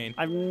 Bell brain.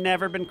 I've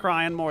never been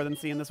crying more than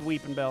seeing this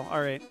Weepin' Bell.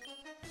 All right.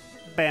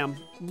 Bam.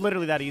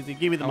 Literally that easy.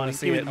 Give me the money.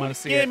 Give me the money.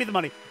 Give me the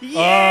money.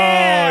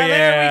 Yeah!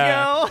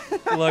 There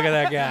we go. Look at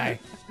that guy.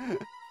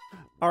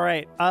 All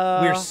right.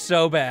 We're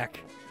so back.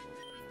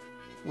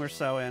 We're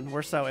so in.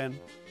 We're so in.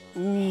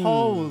 Ooh.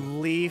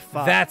 Holy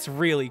fuck. That's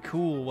really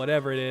cool,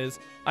 whatever it is.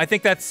 I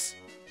think that's...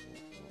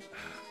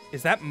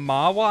 Is that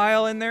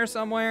Mawile in there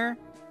somewhere?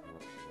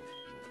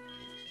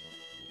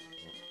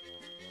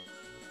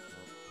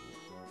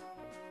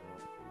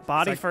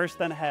 Body first,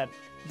 then head.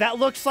 That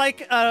looks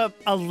like a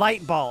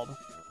light bulb.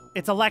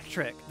 It's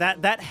electric.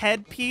 That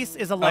head piece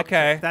is electric.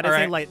 Okay, that is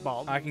a light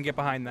bulb. I can get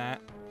behind that.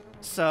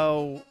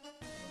 So...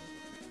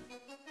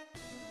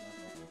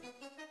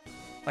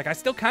 Like, I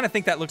still kind of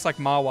think that looks like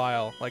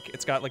Mawile. Like,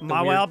 it's got, like, the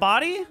Mawile weird...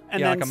 body?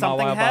 And then like a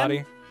something Mawile head?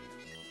 body.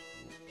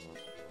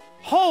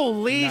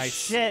 Holy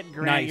shit,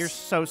 Grant. Nice. You're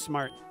so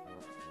smart.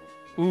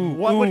 Ooh,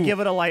 what would give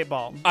it a light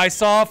bulb? I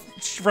saw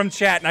from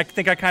chat, and I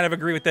think I kind of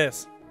agree with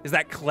this. Is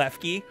that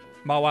Klefki?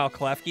 Mawile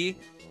Klefki?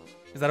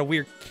 Is that a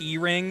weird key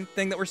ring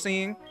thing that we're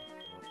seeing?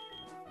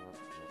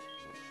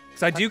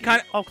 Because I do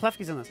kind of... Oh,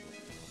 Klefki's in this.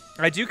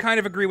 I do kind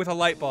of agree with a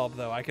light bulb,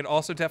 though. I could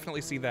also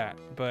definitely see that,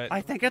 but...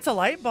 I think it's a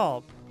light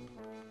bulb.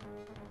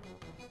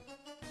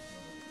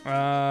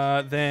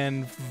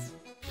 Then...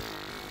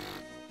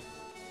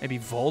 Maybe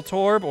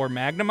Voltorb or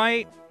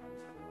Magnemite?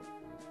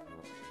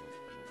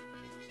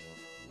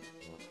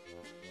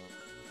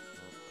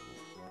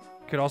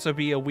 Could also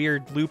be a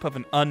weird loop of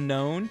an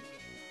unknown.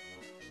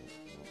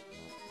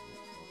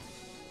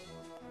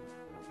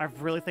 I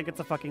really think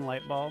it's a fucking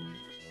light bulb.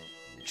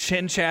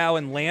 Chinchou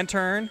and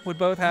Lantern would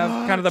both have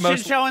kind of the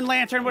most... Chinchou and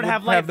Lantern would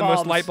have light bulbs. the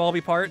most light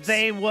bulby parts.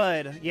 They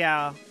would,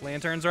 yeah.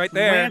 Lantern's right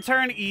there.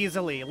 Lantern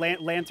easily.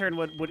 Lantern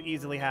would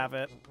easily have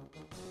it.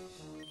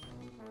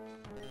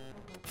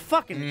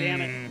 Fucking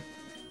damn it.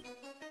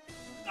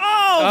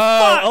 Oh,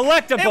 fuck!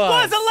 Electabuzz! It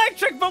was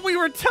electric, but we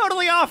were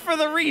totally off for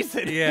the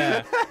reason.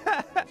 Yeah.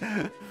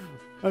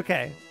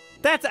 Okay.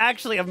 That's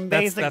actually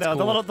amazing, that's though.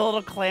 cool. The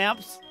little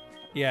clamps.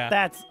 Yeah.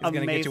 That's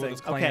amazing. Get you with those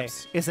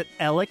clamps. Okay. Is it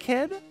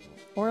Elekid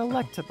or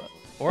Electabuzz?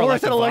 Or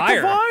is it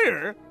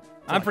Electivire?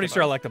 I'm pretty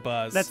sure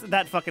Electabuzz. That's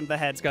that fucking the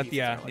head. It's got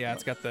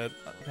it's got the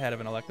head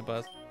of an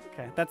Electabuzz.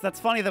 Okay. That's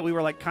funny that we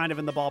were like kind of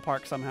in the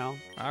ballpark somehow.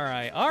 All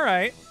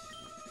right.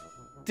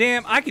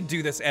 Damn, I could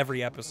do this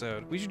every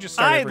episode. We should just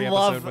start every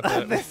episode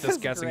with this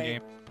guessing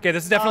game. Okay,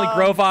 this is definitely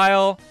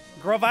Grovyle.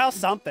 Grovyle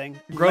something.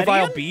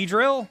 Grovyle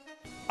Beedrill?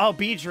 Oh,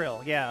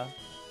 Beedrill, yeah.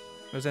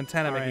 Those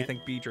antennae make me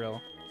think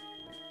Beedrill.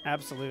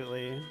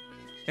 Absolutely. And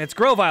it's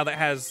Grovyle that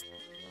has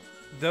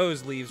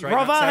those leaves, right?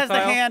 Grovyle has the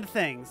hand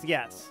things,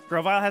 yes.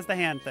 Grovyle has the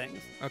hand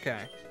things. Okay.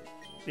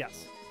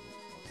 Yes.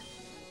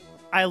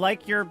 I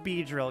like your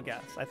Beedrill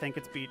guess. I think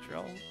it's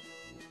Beedrill.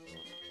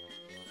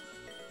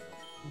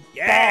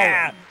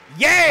 Yeah! Ballin'.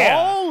 Yeah!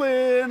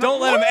 Ballin'.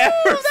 Don't let him ever...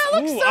 That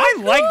looks so I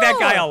cool. like that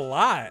guy a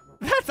lot.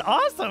 That's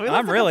awesome.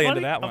 I'm really into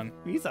that one.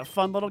 He's a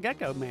fun little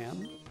gecko,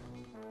 man.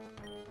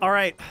 All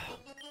right.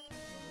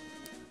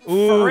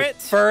 Ooh,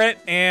 Furret,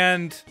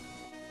 and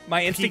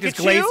my instinct is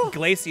Pikachu?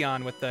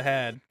 Glaceon with the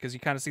head, because you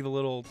kind of see the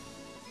little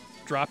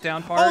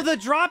drop-down part. Oh, the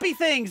droppy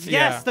things.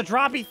 Yes, the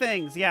droppy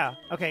things. Yeah.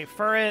 Okay,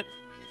 Furret.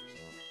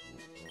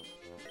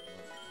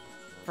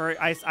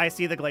 I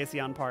see the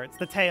Glaceon parts.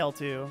 The tail,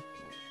 too.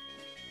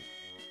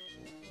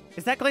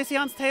 Is that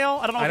Glaceon's tail?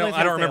 I don't know.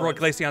 I don't remember what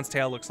Glaceon's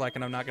tail looks like,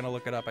 and I'm not going to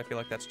look it up. I feel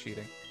like that's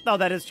cheating. No,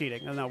 that is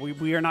cheating. No,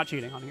 we are not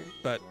cheating on here.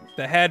 But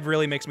the head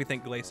really makes me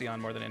think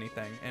Glaceon more than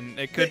anything, and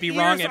it could be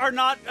wrong. The ears are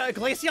not.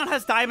 Glaceon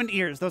has diamond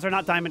ears. Those are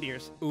not diamond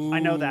ears. Ooh. I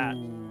know that.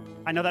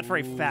 I know that for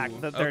a fact.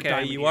 That they're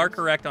diamond you ears. are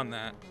correct on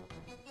that.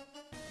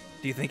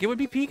 Do you think it would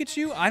be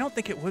Pikachu? I don't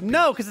think it would be.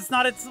 No, because it's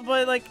not. It's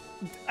like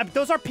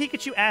those are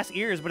Pikachu ass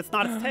ears, but it's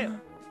not its tail.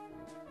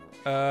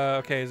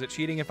 Okay, is it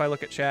cheating if I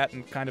look at chat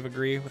and kind of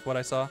agree with what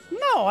I saw?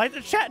 No,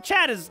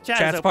 chat is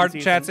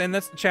Chat's in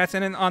this. Chat's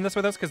in on this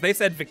with us because they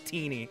said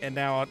Victini, and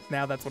now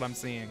that's what I'm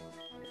seeing.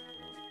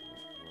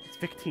 Is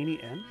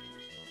Victini in?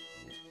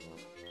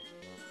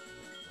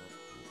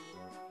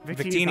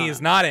 Victini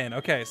is not in.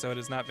 Okay, so it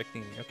is not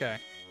Victini. Okay.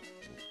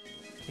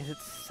 Is it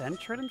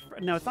Sentret and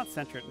Furret? No, it's not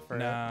Sentret and Furret.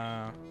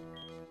 No.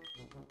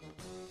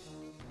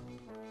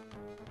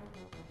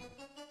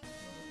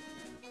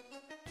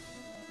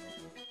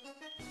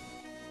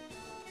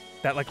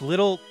 That like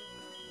little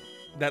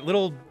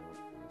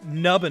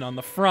nubbin on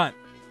the front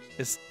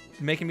is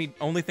making me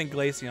only think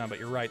Glaceon, but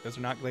you're right. Those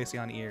are not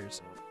Glaceon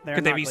ears.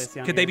 Could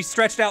they be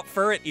stretched out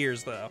furret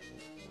ears though?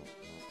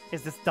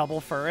 Is this double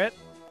furret?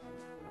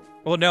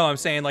 Well, no, I'm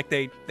saying like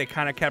they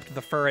kind of kept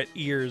the furret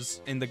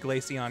ears in the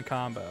Glaceon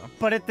combo.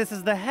 But this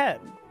is the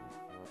head.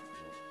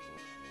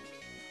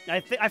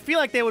 I feel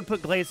like they would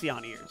put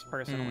Glaceon ears,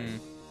 personally.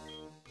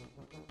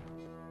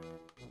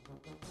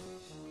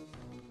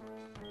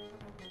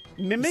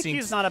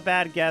 Mimikyu's not a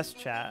bad guess,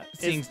 chat.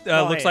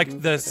 Looks like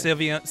the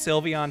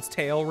Sylveon's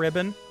tail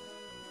ribbon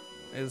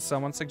is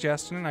someone's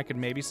suggestion. I could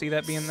maybe see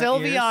that being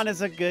Sylveon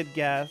is a good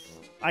guess.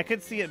 I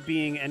could see it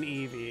being an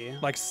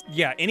Eevee. Like,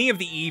 yeah, any of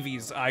the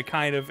Eevees I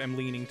kind of am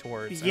leaning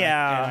towards.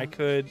 Yeah.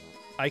 And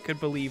I could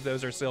believe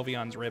those are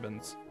Sylveon's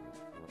ribbons.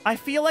 I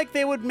feel like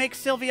they would make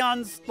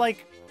Sylveon's,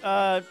 like,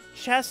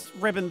 chest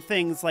ribbon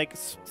things, like,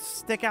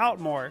 stick out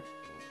more.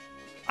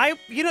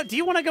 Do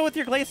you want to go with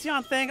your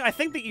Glaceon thing? I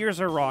think the ears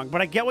are wrong,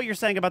 but I get what you're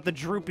saying about the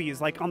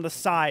droopies, like, on the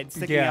side,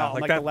 sticking out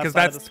on, like, the left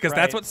side of the sprite. Because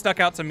that's what stuck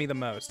out to me the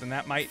most, and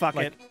that might... Fuck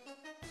it.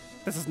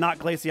 This is not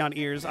Glaceon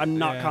ears. I'm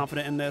not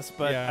confident in this,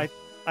 but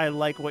I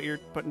like what you're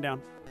putting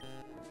down.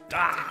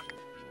 Ah!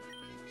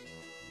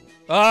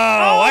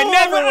 Oh, I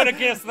never would have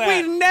guessed that.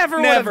 We never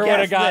would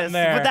have gotten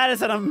there. But that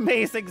is an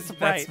amazing sprite.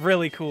 That's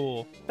really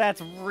cool.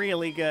 That's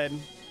really good.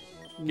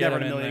 Never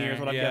in a million years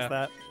would have guessed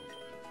that.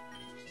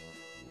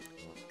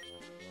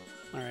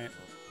 All right.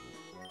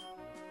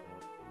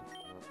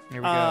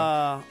 Here we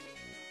go.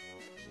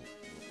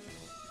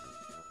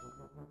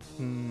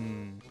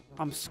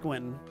 I'm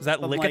squinting. Is that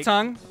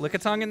Lickitung? Like,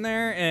 Lickitung in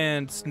there?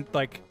 And,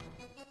 like,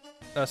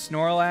 a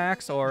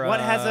Snorlax or what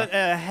has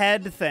a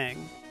head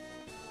thing?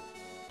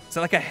 Is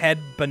that like a head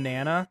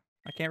banana?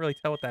 I can't really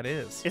tell what that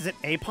is. Is it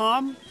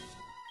Apom?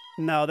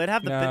 No, they'd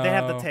have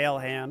the tail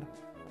hand.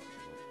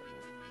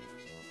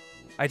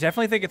 I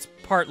definitely think it's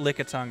part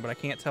Lickitung, but I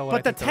can't tell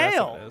what the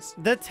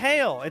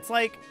tail. It's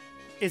like,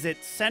 is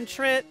it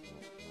Sentret?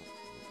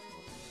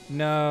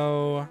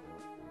 No.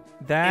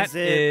 That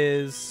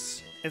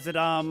is... Is it,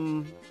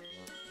 oh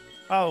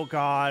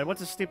god,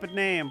 what's a stupid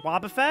name?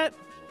 Wobbuffet?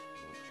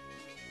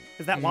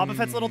 Is that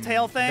Wobbuffet's little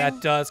tail thing?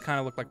 That does kind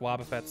of look like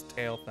Wobbuffet's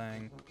tail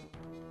thing.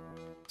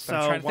 So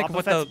I'm trying to think of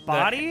what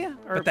body?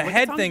 But the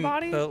head thing,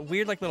 body? the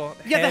weird like little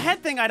the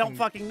head thing I don't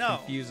fucking know.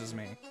 Confuses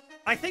me.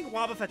 I think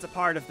Wobbuffet's a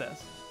part of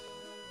this.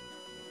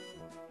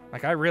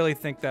 Like, I really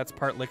think that's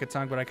part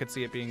Lickitung, but I could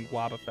see it being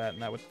Wobbuffet,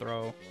 and that would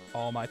throw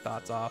all my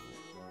thoughts off.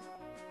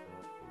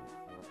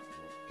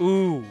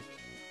 Ooh.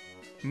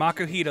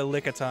 Makuhita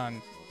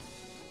Lickitung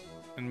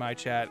in my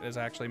chat is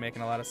actually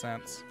making a lot of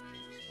sense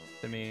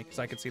to me, because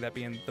I could see that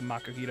being the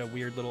Makuhita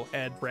weird little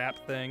head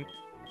wrap thing.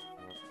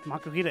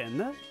 Makuhita in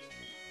this?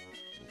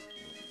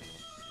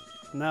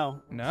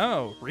 No.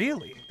 No,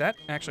 really? That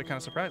actually kind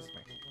of surprises me.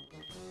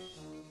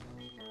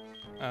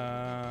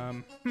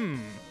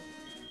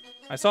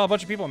 I saw a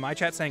bunch of people in my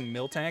chat saying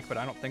Miltank, but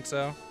I don't think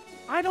so.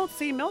 I don't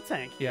see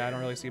Miltank. Yeah, I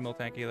don't really see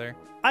Miltank either.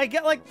 I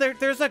get like okay.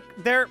 There's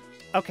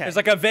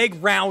like a vague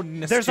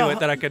roundness to it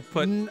that I could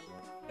put in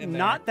there.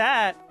 Not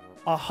that.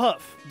 A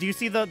hoof. Do you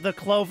see the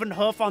cloven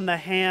hoof on the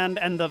hand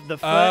and the foot?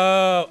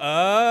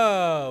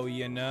 Oh,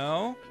 you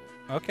know?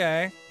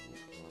 Okay.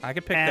 I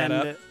could pick that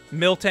up.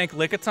 Miltank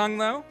Lickitung,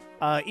 though?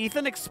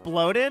 Ethan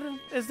Exploded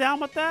is down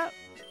with that?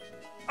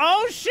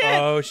 Oh, shit!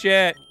 Oh,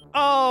 shit.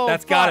 Oh,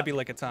 that's gotta be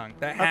Lickitung.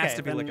 That has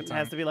to be Lickitung. It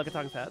has to be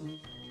Lickitung's head.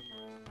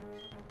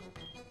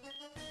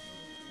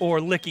 Or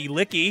Licky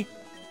Licky.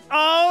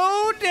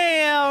 Oh,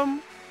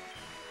 damn!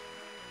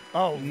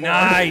 Oh,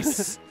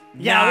 nice.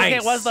 Yeah, nice. Okay,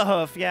 it was the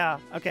hoof. Yeah.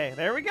 Okay,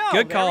 there we go.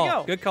 Good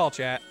call. Good call,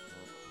 chat.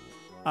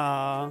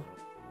 All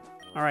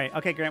right.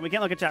 Okay, Grant, we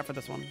can't look at chat for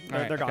this one.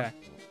 They're gone. Okay.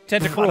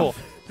 Tentacruel.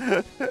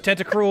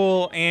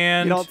 Tentacruel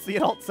and... You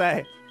don't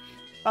say.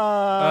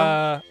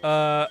 Tentacruel.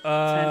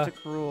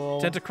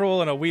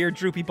 Tentacruel and a weird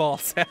droopy ball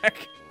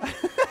sack.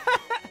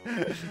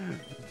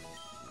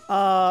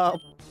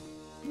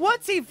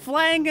 What's he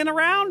flanging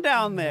around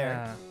down there?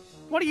 Yeah.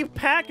 What are you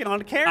packing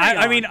on carrying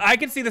I mean, I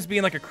can see this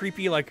being like a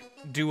creepy, like,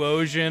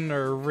 Duosian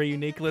or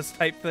Reuniculus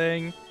type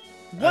thing.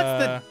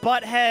 What's the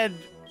butthead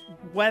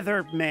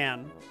weather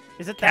man?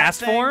 Is it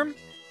cast form?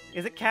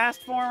 Is it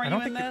cast form? Are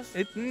you in this?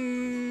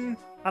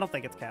 I don't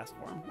think it's cast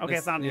form. Okay,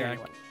 it's not in here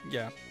anyway.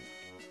 Yeah.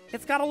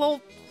 It's got a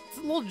little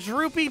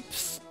droopy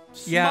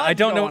yeah, I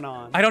don't know.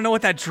 On. I don't know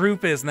what that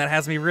droop is, and that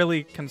has me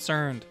really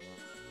concerned.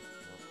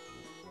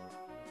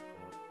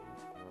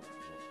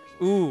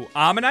 Ooh,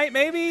 Ammonite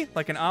maybe?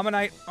 Like an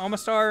Ammonite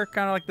Omastar,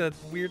 kind of like the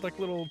weird, like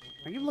little...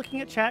 Are you looking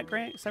at chat,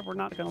 Grant? Except we're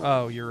not going to...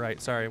 Oh, you're right.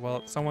 Sorry.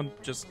 Well, someone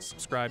just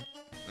subscribed,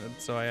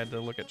 so I had to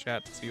look at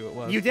chat to see who it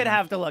was. You did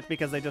have to look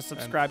because they just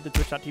subscribed to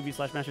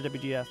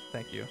twitch.tv/MasterWGS.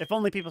 Thank you. If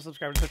only people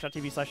subscribe to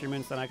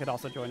twitch.tv/YourMoons, then I could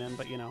also join in,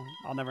 but, you know,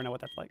 I'll never know what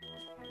that's like.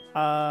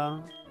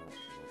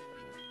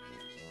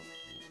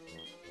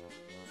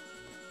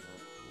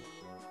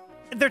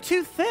 They're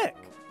too thick.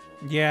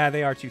 Yeah,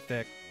 they are too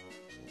thick.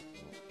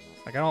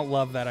 Like, I don't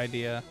love that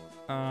idea.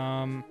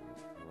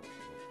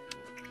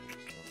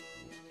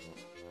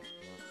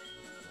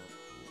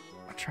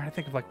 trying to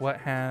think of like what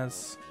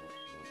has.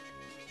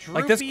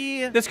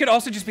 Droopy, like this could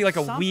also just be like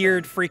a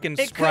weird freaking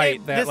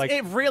sprite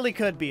it really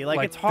could be.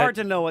 Like it's hard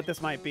to know what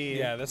this might be.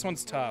 Yeah, this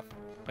one's tough.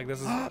 Like this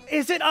is.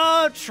 Is it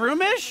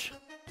Shroomish?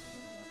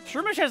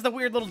 Shroomish has the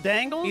weird little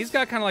dangles. He's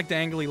got kind of like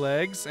dangly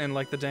legs and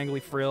like the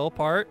dangly frill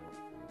part.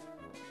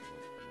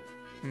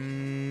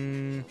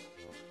 Yeah,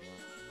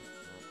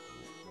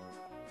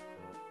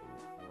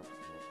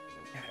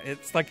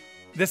 it's like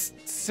this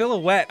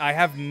silhouette. I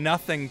have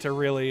nothing to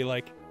really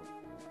like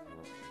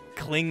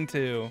cling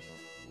to.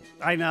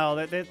 I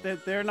know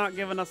they're not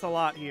giving us a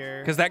lot here.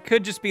 Because that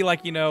could just be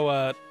like, you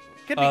know,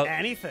 could be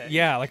anything.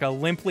 Yeah, like a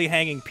limply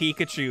hanging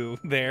Pikachu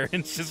there.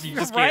 It's just you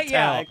just right, can't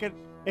tell.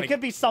 Yeah, it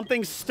could be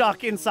something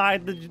stuck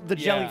inside the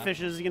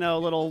jellyfish's, you know,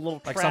 little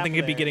like trap something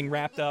could be there. getting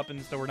wrapped up,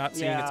 and so we're not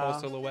seeing its whole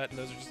silhouette, and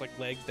those are just like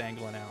legs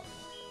dangling out.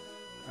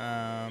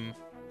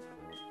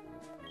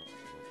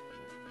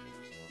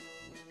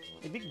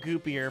 It'd be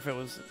goopier if it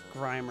was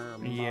Grimer.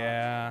 Or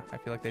yeah, I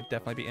feel like they'd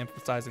definitely be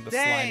emphasizing the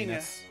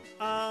sliminess.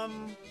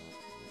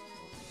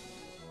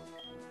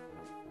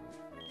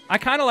 I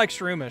kind of like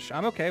Shroomish.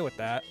 I'm okay with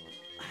that.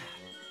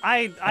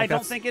 I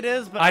don't think it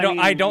is, but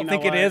I don't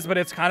think it is, but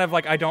it's kind of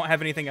like I don't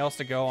have anything else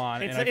to go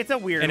on. It's a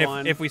weird one.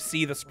 And if we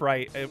see the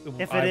sprite, if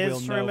it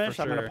is Shroomish,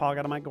 I'm gonna pog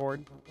out of my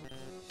gourd.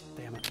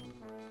 Damn it.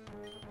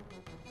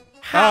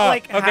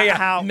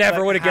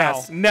 Never would have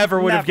guessed.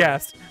 Never would have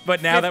guessed.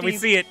 But now that we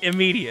see it,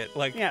 immediate.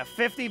 Like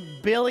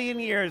 50 billion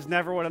years,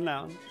 never would have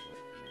known.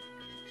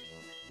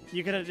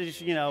 You could have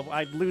just, you know,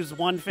 I'd lose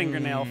one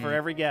fingernail for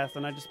every guess,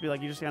 and I'd just be like,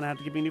 you're just gonna have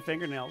to give me new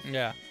fingernails.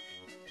 Yeah.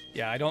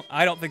 Yeah, I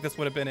don't think this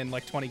would have been in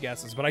like 20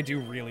 guesses, but I do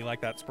really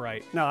like that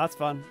sprite. No, that's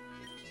fun.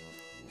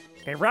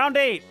 Okay, round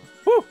 8.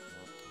 Woo!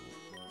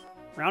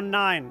 Round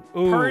 9.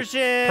 Ooh,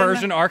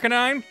 Persian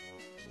Arcanine?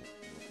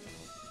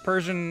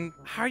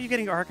 How are you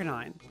getting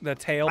Arcanine? The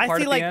tail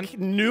part at the end? I see,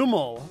 like,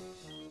 Numel.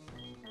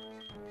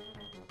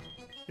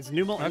 Is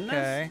Numel in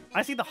this?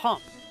 I see the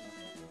hump.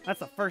 That's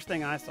the first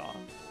thing I saw.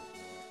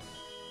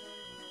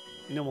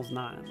 Numel's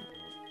 9.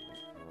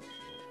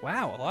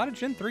 Wow, a lot of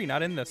Gen 3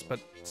 not in this, but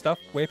stuff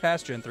way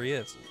past Gen 3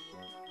 is.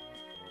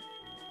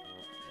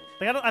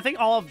 I think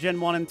all of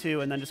Gen 1 and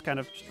 2, and then just kind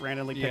of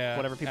randomly pick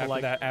whatever people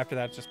like. After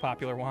that, just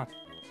popular one.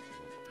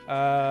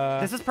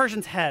 This is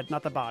Persian's head,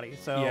 not the body.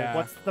 So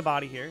what's the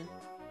body here?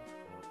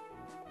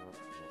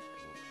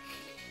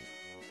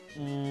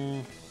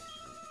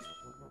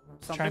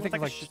 Something with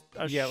like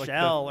a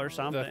shell or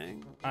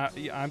something.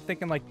 I'm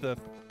thinking like the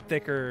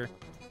thicker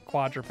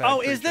quadruped. Oh,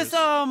 creatures. Is this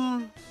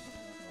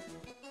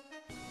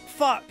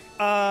fuck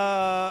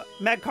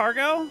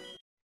Magcargo?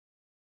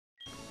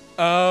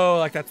 Oh,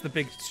 like that's the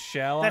big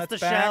shell. That's the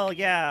shell,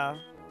 yeah.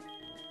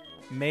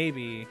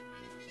 Maybe.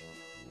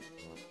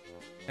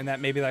 And that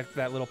maybe like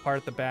that little part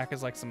at the back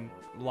is like some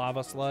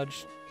lava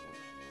sludge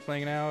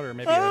playing out, or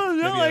maybe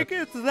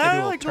it's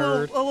that like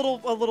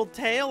a little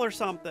tail or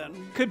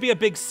something. Could be a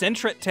big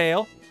centret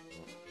tail.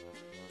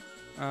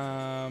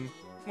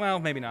 Well,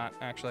 maybe not,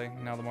 actually.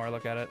 Now the more I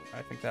look at it,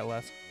 I think that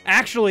less.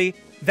 Actually,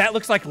 that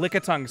looks like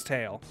Lickitung's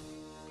tail.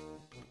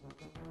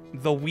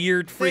 The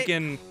weird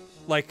freaking,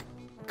 like,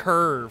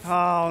 curve.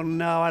 Oh,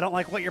 no, I don't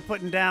like what you're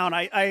putting down.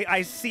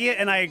 I see it,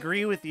 and I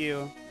agree with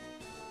you.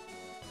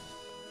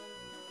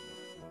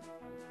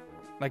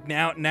 Like,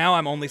 now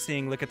I'm only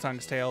seeing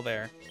Lickitung's tail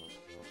there.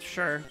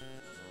 Sure.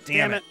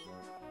 Damn it.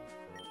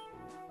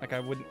 Like,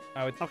 I would...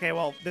 Okay,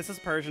 well, this is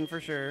Persian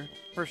for sure.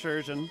 For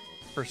Surgeon.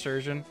 For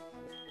Surgeon.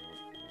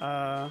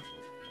 Uh-oh.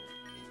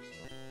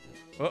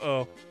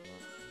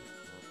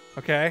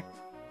 Okay.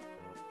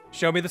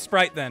 Show me the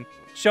sprite, then.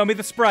 Show me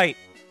the sprite.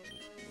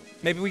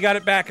 Maybe we got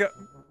it back up.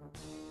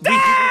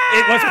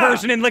 It was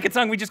Persian and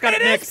Lickitung. We just got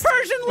it mixed. It is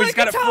Persian Lickitung! We just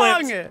got it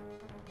flipped.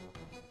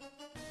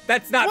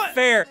 That's not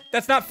fair.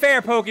 That's not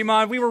fair,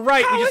 Pokemon. We were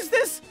right.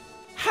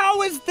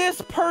 How is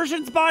this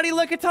Persian's body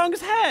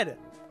Lickitung's head?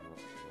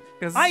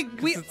 I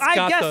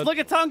guess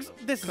Lickitung's.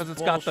 This is bullshit. Because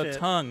it's got the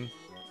tongue.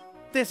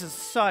 This is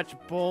such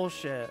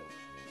bullshit.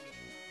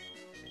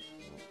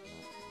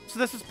 So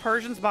this is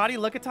Persian's body,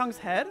 Lickitungg's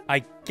head?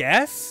 I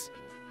guess?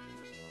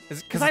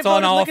 Because it's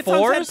on all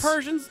fours?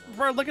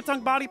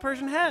 Lickitung body,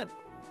 Persian head.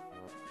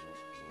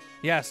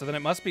 Yeah, so then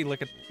it must be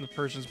the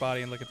Persian's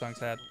body and Lickitungg's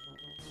head.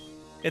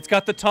 It's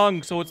got the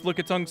tongue, so it's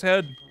Lickitungg's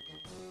head.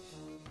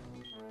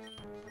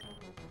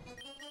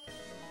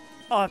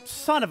 Oh,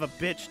 son of a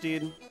bitch,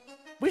 dude.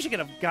 We should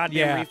get a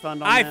goddamn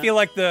refund on that. I feel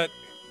like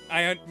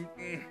I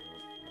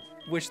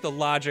wish the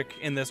logic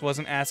in this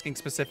wasn't asking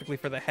specifically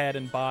for the head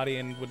and body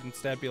and would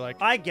instead be like,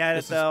 I get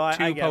it, though.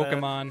 I get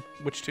Pokemon.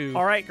 It. Which two?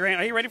 All right, Grant,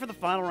 are you ready for the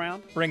final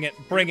round? Bring it.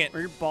 Bring it. Are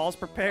your balls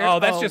prepared? Oh,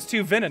 that's just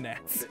 2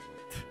 Venonats.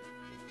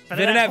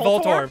 Venonat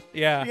Voltorb.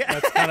 Yeah.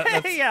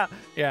 That's yeah.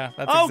 Yeah.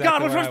 That's oh,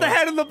 God, which one's the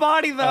head and the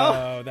body, though?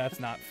 Oh, that's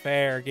not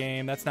fair,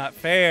 game. That's not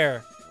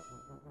fair.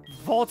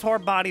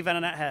 Voltorb body,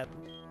 Venonat head.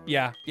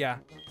 Yeah.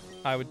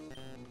 I would...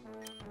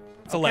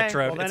 It's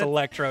Electrode. Well, it's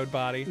Electrode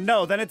body.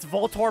 No, then it's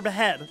Voltorb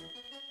head.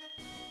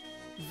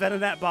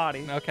 Venonat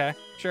body. Okay,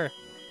 sure.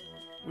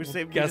 We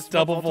guess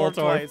double Voltorb.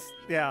 Twice.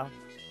 Yeah.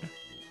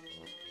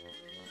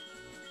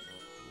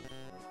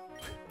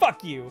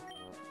 Fuck you.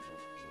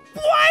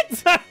 What?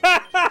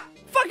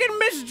 Fucking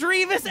Miss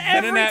Drevis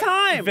every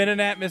time.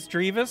 Venonat Miss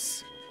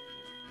Drevis.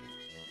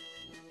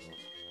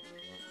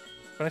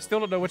 But I still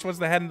don't know which one's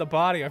the head and the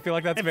body. I feel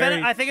like that's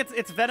very... I think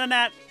it's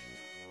Venonat...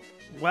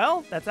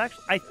 Well, that's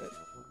actually... I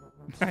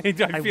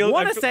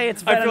want to say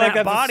it's Venonat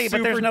like body,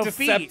 but there's no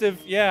deceptive,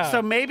 feet. Yeah.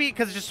 So maybe,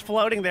 because it's just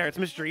floating there, it's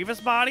Miss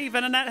Drevis body,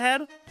 Venonat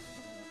head?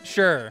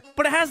 Sure.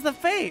 But it has the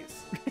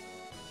face.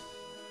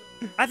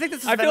 I think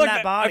this is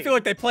Venonat body. I feel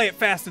like they play it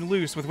fast and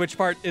loose with which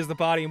part is the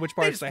body and which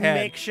part is the head.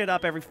 They make shit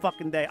up every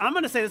fucking day. I'm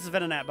going to say this is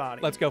Venonat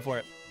body. Let's go for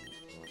it.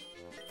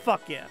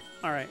 Fuck yeah.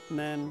 All right, and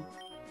then...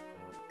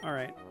 All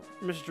right.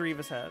 Miss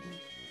Drevis head.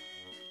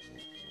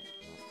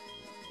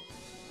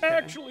 Okay.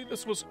 Actually,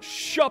 this was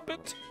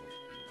Shuppet.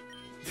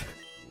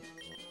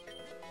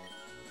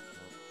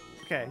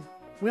 Okay.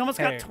 We almost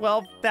got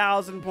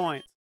 12,000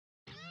 points.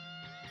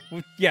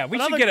 Yeah, we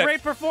should get a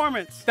great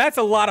performance. That's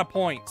a lot of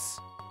points.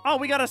 Oh,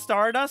 we got a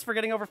Stardust for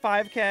getting over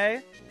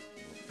 5K.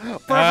 For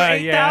over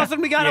 8,000,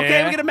 we got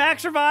okay. We get a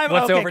max revive.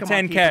 What's okay, over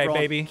 10K,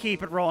 baby?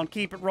 Keep it rolling.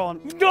 Keep it rolling.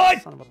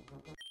 Good.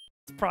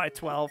 It's probably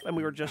 12, and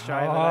we were just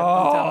shy of it.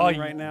 I'm telling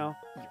you right now.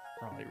 You're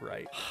probably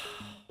right.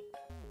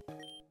 Do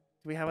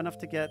we have enough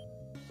to get?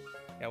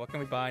 Yeah. What can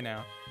we buy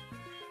now?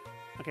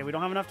 Okay, we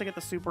don't have enough to get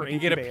the super. You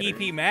can get a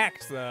PP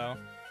max though.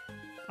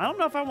 I don't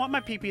know if I want my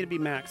PP to be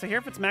max. I hear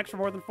if it's max for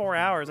more than 4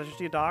 hours, I should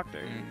see a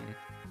doctor.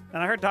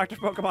 And I heard Dr.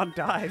 Pokemon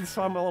died,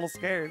 so I'm a little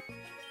scared.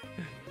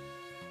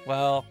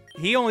 Well,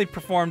 he only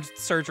performed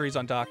surgeries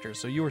on doctors,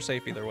 so you were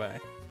safe either way.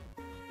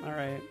 All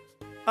right.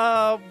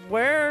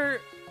 Where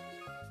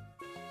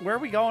are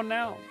we going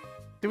now?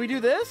 Do we do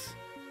this?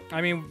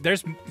 I mean,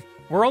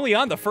 we're only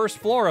on the first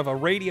floor of a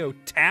radio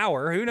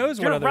tower. Who knows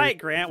what other right,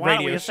 Grant. Why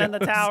don't we ascend the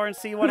tower and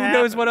see what happens?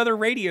 Who knows what other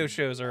radio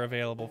shows are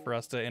available for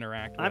us to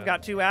interact with? I've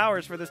got 2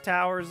 hours for this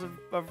towers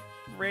of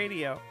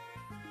radio.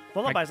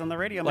 Lullabies on the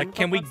radio. Like,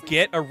 can we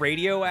get a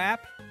radio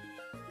app?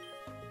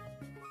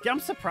 Yeah, I'm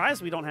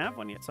surprised we don't have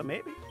one yet, so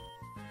maybe.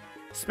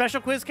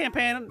 Special quiz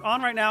campaign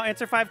on right now.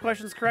 Answer 5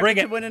 questions correctly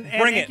to win an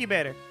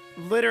incubator.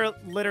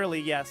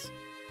 Literally, yes.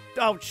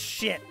 Oh,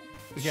 shit.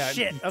 Yeah,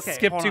 shit. Okay,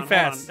 skip too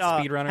fast,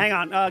 speedrunner. Hang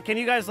on. Can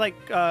you guys, like,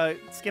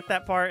 skip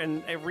that part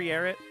and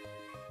re-air it?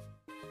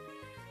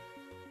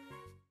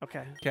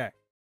 Okay. Okay.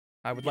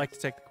 I would like to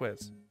take the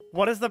quiz.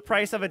 What is the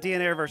price of a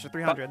DNA reverser?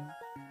 300.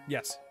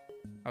 Yes.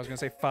 I was gonna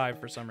say 5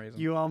 for some reason.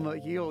 You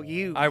almost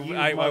I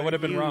would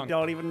have been wrong.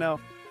 Don't even know.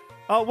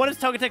 Oh, what is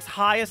Togetech's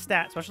highest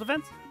stat? Special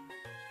defense?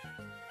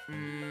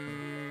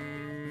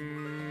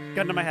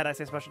 Gun to my head, I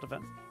say special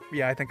defense.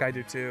 Yeah, I think I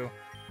do too.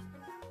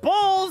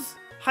 Bulls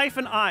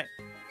 -I.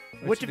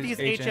 Which of these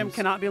HM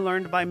cannot be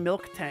learned by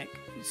Milk Tank?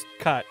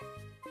 Cut.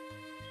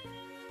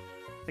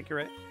 I think you're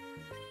right.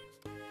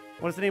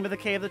 What is the name of the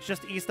cave that's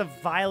just east of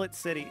Violet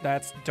City?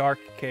 That's Dark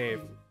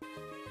Cave.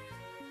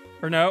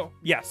 Or no?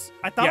 Yes.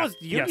 I thought it was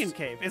Union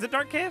Cave. Is it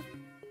Dark Cave?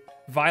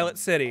 Violet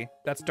City.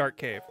 That's Dark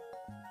Cave.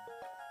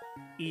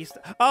 East.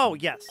 Oh,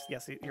 yes.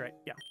 Yes, you're right.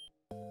 Yeah.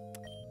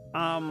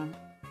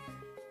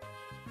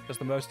 Does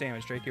the most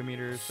damage. Draco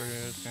meters.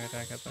 Can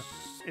attack at the...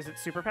 Is it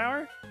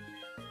superpower?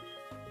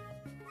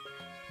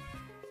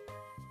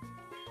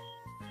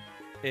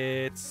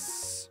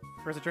 It's...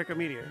 Or is it Draco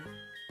Meteor?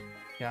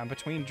 Yeah, I'm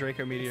between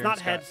Draco Meteor it's not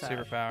and head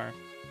superpower.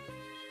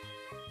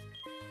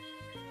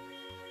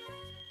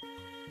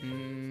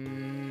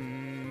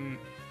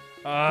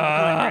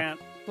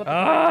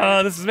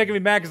 This is making me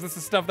mad because this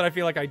is stuff that I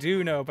feel like I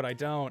do know, but I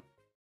don't.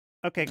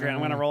 Okay, Grant, I'm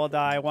going to roll a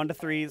die. 1 to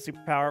 3,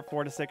 superpower.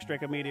 4 to 6,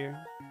 Draco Meteor.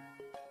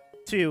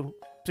 2,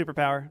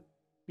 superpower.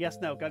 Yes,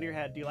 no, gun to your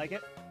head. Do you like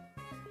it?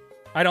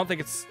 I don't think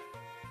it's...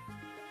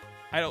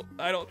 I don't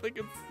think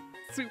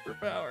it's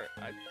superpower.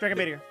 Draco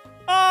Meteor.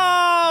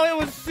 Oh, it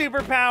was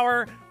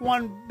superpower.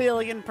 1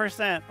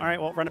 billion%. All right,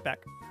 well, run it back.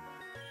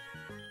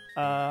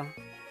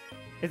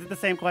 Is it the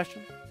same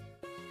question?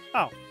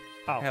 Oh.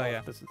 Hell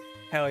yeah. This is...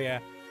 Hell yeah.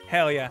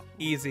 Hell yeah.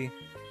 Easy.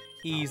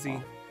 Easy.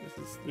 Oh, this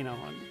is, you know,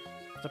 I'm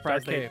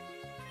surprised they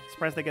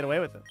get away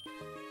with it.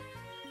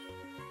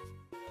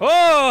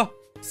 Oh!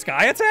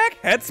 Sky Attack?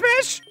 Head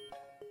Smash?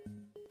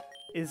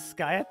 Is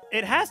Sky...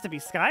 It has to be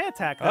Sky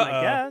Attack, then,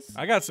 I guess.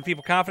 I got some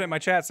people confident in my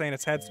chat saying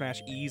it's Head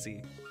Smash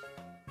easy.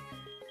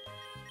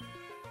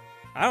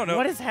 I don't know.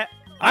 What is I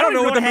don't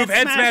know what the move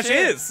Head Smash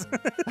is.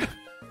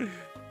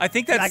 I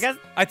think that's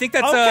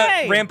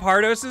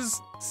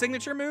Rampardos'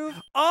 signature move.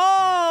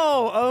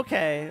 Oh,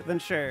 okay. Then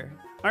sure.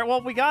 All right,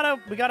 well, we got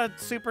a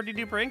super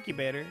duper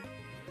incubator.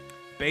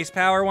 Base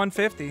power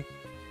 150.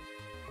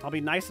 I'll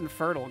be nice and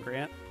fertile,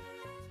 Grant.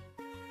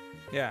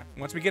 Yeah,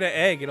 once we get an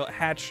egg, it'll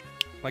hatch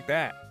like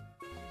that.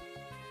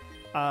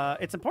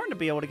 It's important to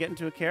be able to get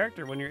into a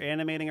character when you're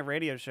animating a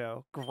radio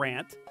show,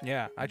 Grant.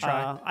 Yeah, I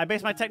try. I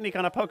base my technique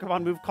on a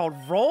Pokemon move called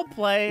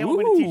Roleplay. I'm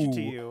going to teach it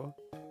to you.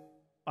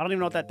 I don't even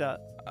know what that does.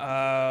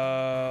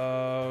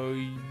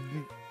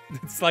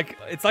 It's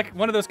like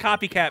one of those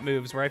copycat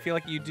moves where I feel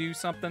like you do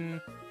something.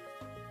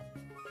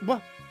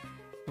 What?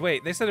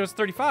 Wait, they said it was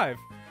 35.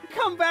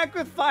 Come back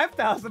with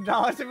 $5,000.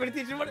 I'm going to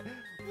teach you what?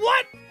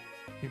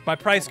 My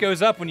price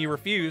goes up when you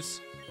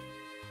refuse.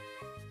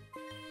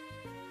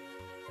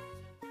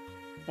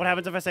 What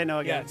happens if I say no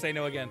again? Yeah, say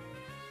no again.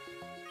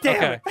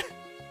 Damn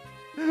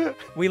it.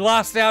 We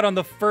lost out on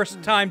the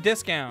first time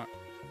discount.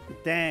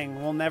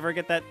 Dang, we'll never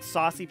get that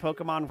saucy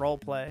Pokemon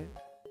roleplay.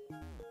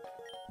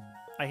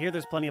 I hear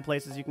there's plenty of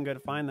places you can go to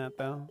find that,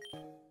 though.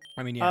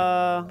 I mean,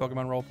 yeah.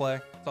 Pokemon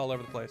roleplay. It's all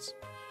over the place.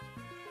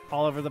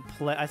 All over the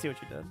place. I see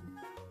what you did.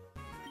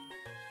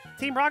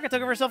 Team Rocket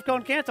took over Silph Co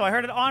and Kanto. I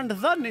heard it on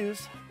the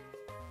news.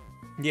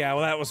 Yeah,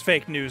 well, that was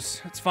fake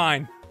news. It's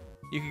fine.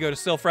 You can go to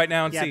Silph right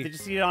now and see. Yeah, did you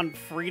see it on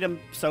Freedom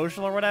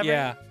Social or whatever?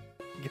 Yeah.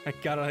 You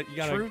gotta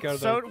go to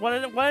the...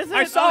 What is it?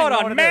 I saw it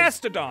on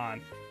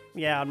Mastodon.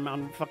 Yeah,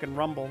 on fucking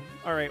Rumble.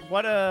 All right,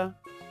 what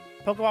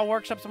Pokeball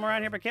Workshop somewhere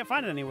around here, but can't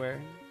find it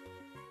anywhere.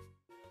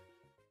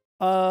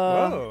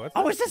 Whoa,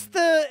 oh, is this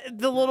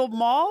the little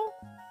mall?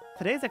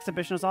 Today's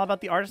exhibition is all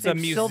about the artist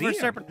named Silver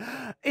Serpent.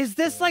 Is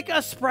this like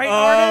a sprite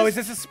artist? Oh, is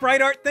this a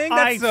sprite art thing?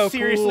 That's so cool. I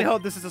seriously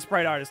hope this is a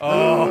sprite artist.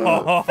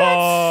 Oh,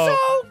 that's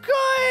so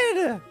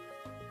good.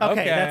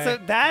 Okay,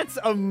 that's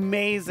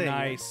amazing.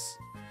 Nice.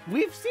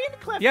 We've seen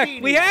Cleftini.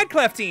 Yeah, we had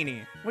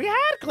Cleftini. We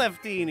had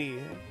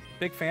Cleftini.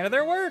 Big fan of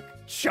their work.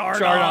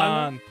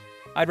 Chardon.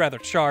 I'd rather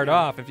chard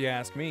off if you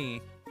ask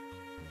me.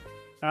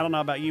 I don't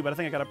know about you, but I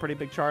think I got a pretty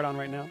big Chardon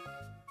right now.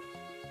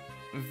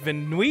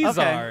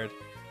 Venuizard. Okay.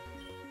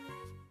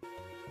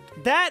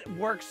 That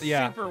works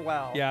super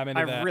well. Yeah, I'm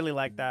into that. I really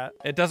like that.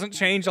 It doesn't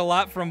change a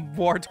lot from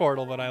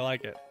Wartortle, but I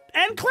like it.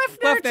 And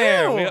Clefnair,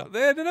 too!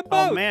 They did a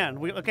boat. Oh, man.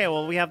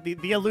 We have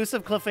the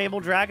elusive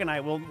Clefable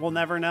Dragonite. We'll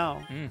never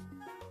know. Mm.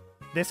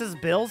 This is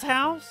Bill's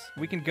house?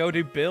 We can go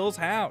to Bill's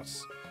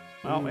house.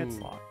 Oh, it's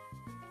locked.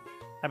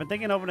 I've been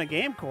thinking of opening a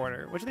game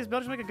corner. Which of these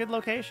buildings make a good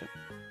location?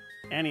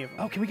 Any of them.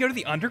 Oh, can we go to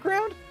the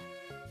underground?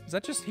 Is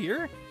that just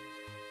here?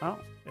 Oh,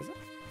 is it?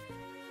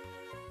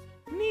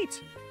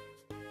 Neat.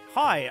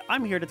 Hi,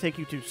 I'm here to take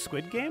you to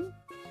Squid Game.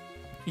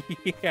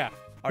 Yeah.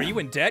 Are you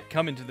in debt?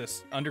 Come into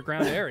this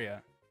underground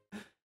area.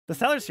 The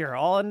sellers here are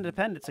all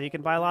independent, so you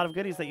can buy a lot of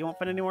goodies that you won't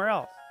find anywhere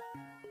else.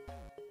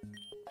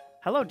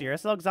 Hello, dear. I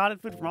sell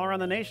exotic food from all around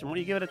the nation. Won't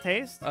you give it a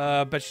taste?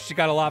 But she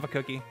got a lava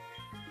cookie.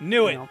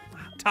 Knew it.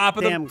 Top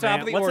of the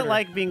order. What's it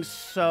like being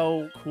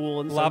so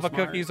cool and lava so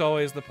smart? cookie's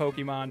always the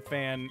Pokemon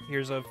fan.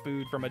 Here's a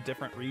food from a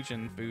different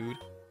region food.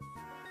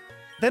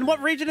 Then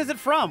what region is it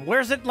from?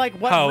 Where's it like?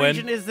 What Hoenn.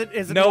 Region is it?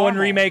 Is it no normal? one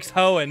remakes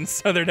Hoenn,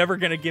 so they're never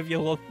gonna give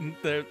you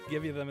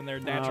them in their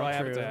natural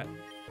habitat.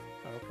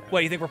 Okay.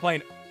 What, you think we're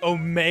playing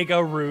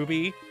Omega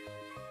Ruby?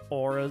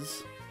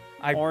 Auras.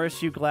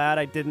 Auras, you glad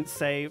I didn't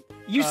say?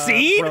 You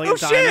seen? Oh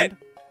shit! Diamond?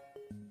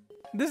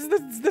 This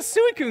is the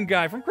Suicune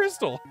guy from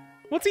Crystal.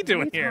 What's he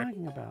doing here? What are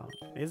you talking about?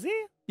 Is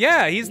he?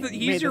 Yeah, he's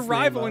your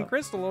rival in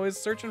Crystal, always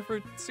searching for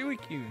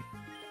Suicune.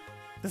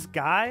 This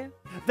guy?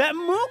 That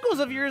Moogles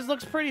of yours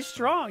looks pretty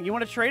strong. You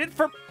want to trade it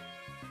for...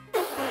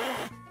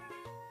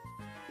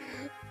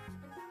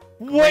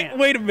 What?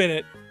 Wait a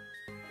minute.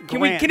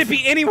 Can it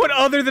be anyone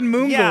other than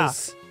Moongles? Yeah.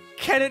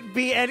 Can it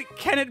be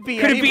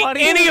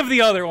anybody? Any of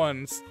the other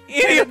ones?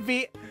 Can it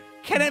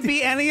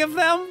be any of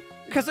them?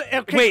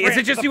 Wait, is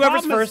it just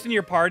whoever's first in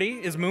your party?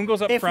 Is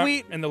Moongles up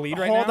front in the lead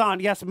right now? Hold on.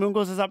 Yes,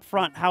 Moongles is up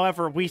front.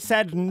 However, we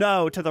said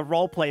no to the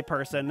roleplay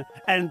person,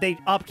 and they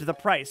upped the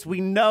price.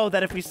 We know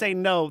that if we say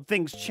no,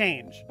 things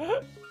change.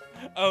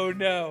 Oh,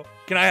 no.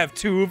 Can I have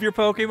 2 of your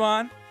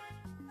Pokemon?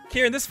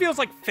 Kirran, this feels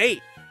like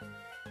fate.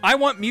 I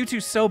want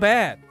Mewtwo so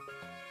bad.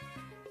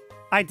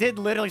 I did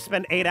literally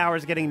spend 8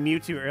 hours getting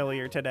Mewtwo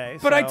earlier today.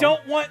 But I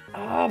don't want...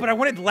 Oh, but I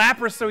wanted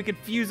Lapras so we could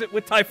fuse it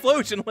with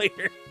Typhlosion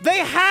later. They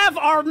have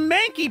our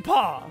Mankey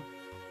Paw!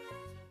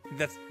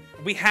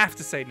 We have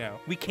to say no.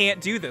 We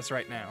can't do this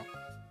right now.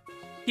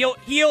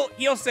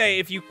 He'll say,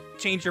 if you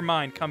change your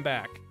mind, come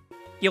back.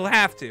 He'll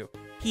have to.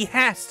 He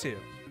has to.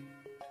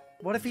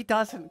 What if he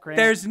doesn't, Grant?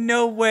 There's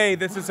no way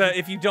this is a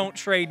if you don't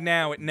trade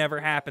now, it never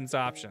happens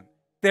option.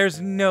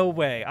 There's no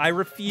way. I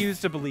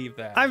refuse to believe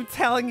that. I'm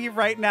telling you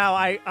right now,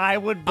 I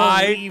would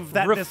believe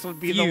that this would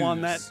be the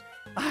one that...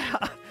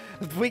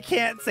 We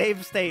can't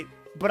save state,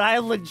 but I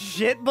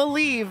legit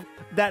believe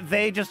that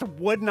they just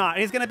would not.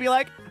 He's going to be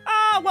like,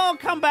 well,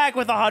 come back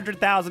with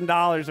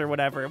 $100,000 or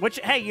whatever. Which,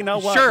 hey, you know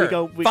what?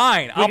 Sure,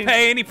 fine. I'll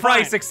pay any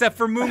price except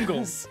for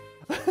Moongles.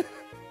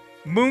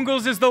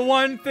 Moongles is the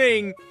one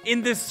thing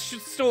in this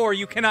store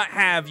you cannot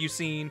have,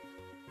 EUSINE.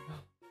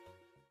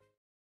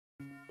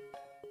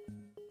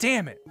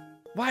 Damn it.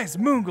 Why is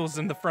Moongles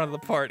in the front of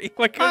the party?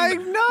 Why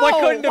couldn't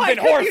it have been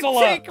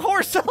Horsula? Take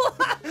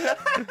Horsula?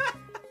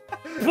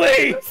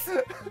 Please!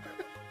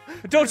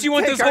 Don't you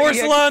want this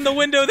Horsula on the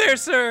window there,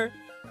 sir?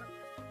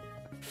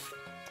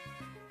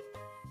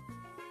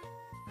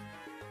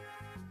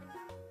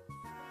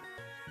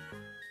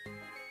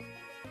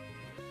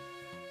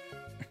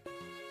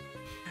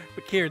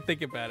 But Kirran,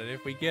 think about it.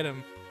 If we get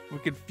him, we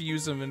could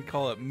fuse him and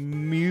call it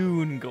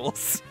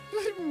Moongles.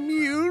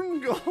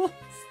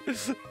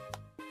 Moongles.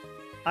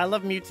 I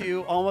love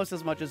Mewtwo almost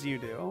as much as you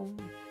do.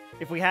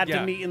 If we had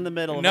to meet in the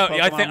middle, no,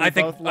 I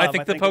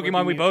think the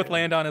Pokemon we both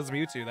land on is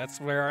Mewtwo. That's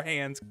where our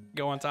hands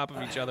go on top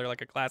of each other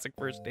like a classic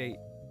first date.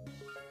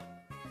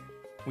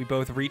 We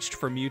both reached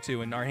for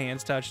Mewtwo and our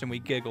hands touched and we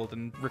giggled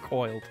and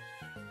recoiled.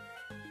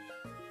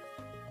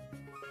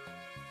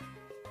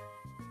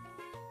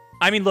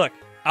 I mean, look,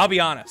 I'll be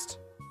honest.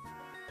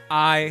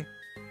 I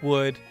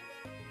would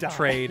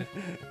trade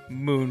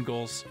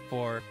Moongles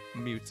for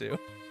Mewtwo.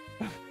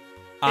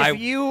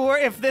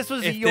 If this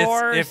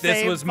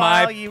was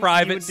my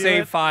private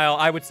save file,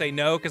 I would say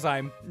no, because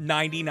I'm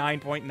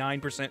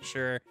 99.9%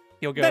 sure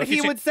he'll go. That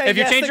he would say yes if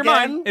you change again? your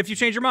mind, if you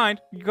change your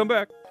mind, you come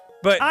back.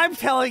 But I'm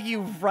telling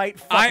you right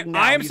fucking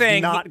now,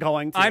 he's not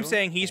going to. I'm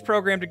saying he's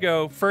programmed to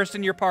go first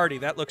in your party.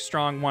 That looks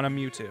strong. Want a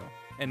Mewtwo,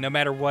 and no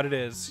matter what it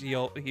is,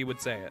 he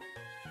would say it.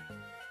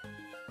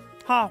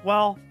 Huh?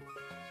 Well.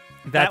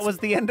 That was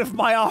the end of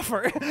my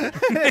offer.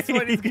 That's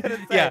what he's gonna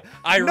say. Yeah,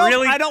 I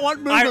don't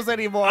want Moongles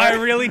anymore. I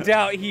really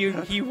doubt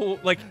he will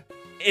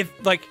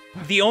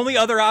the only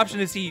other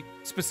option is he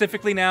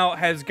specifically now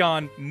has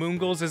gone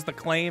Moongles is the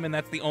claim, and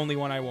that's the only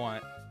one I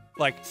want.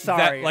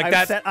 Sorry,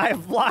 I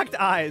have locked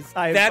eyes.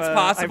 That's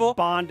possible. I've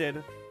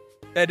bonded.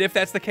 And if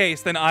that's the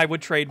case, then I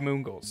would trade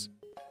Moongles.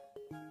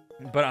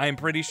 But I am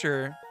pretty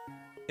sure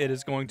it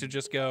is going to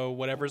just go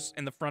whatever's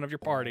in the front of your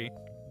party.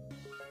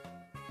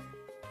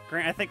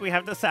 Grant, I think we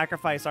have to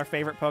sacrifice our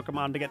favorite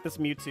Pokemon to get this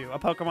Mewtwo. A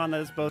Pokemon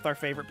that is both our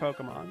favorite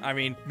Pokemon. I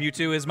mean,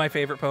 Mewtwo is my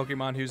favorite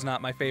Pokemon who's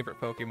not my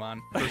favorite Pokemon,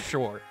 for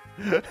sure.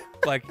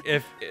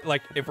 If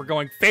we're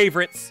going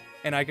favorites,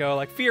 and I go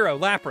like Fearow,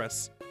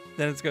 Lapras,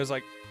 then it goes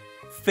like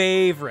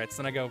favorites,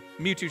 and I go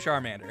Mewtwo,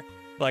 Charmander.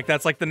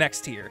 That's like the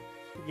next tier.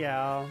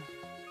 Yeah.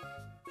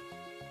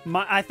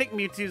 I think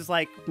Mewtwo's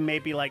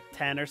maybe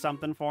 10 or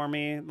something for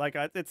me.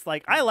 It's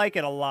I like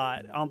it a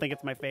lot. I don't think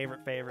it's my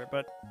favorite,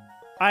 but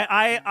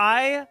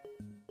I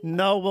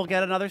know we'll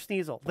get another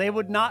Sneasel. They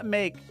would not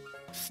make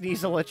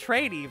Sneasel a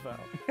trade Evo.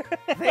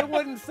 They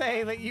wouldn't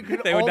say that you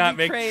could. They would not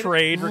make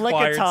trade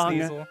required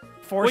Sneasel.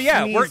 For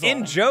Sneasel. We're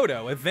in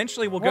Johto.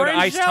 Eventually, we'll go to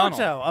Ice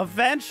Tunnel.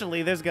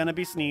 Eventually, there's gonna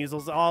be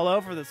Sneasels all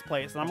over this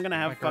place, and I'm gonna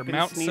have fucking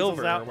Mount Sneasels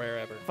Silver out, or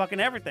wherever. Fucking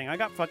everything. I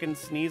got fucking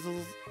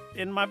Sneasels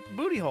in my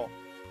booty hole.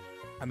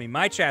 I mean,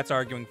 my chat's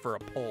arguing for a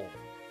poll,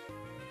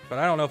 but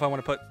I don't know if I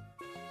want to put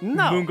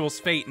Moongle's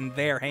fate in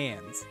their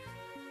hands.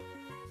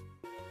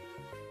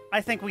 I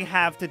think we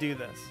have to do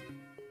this.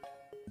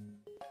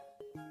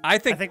 I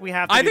think we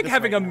have to I think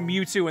having a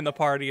Mewtwo in the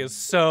party is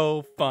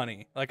so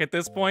funny. At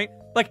this point,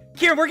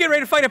 here, we're getting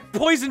ready to fight a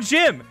Poison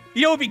Gym.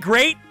 You know what would be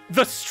great?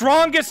 The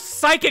strongest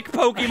psychic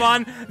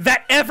Pokemon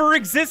that ever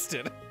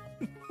existed.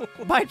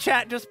 My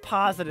chat just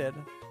posited.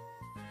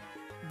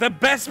 The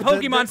best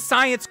Pokemon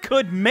science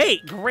could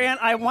make. Grant,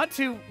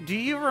 do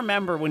you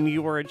remember when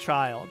you were a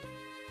child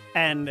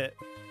and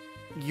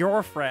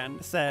your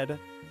friend said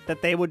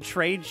that they would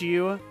trade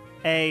you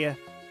a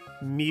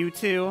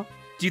Mewtwo?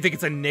 Do you think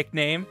it's a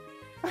nickname?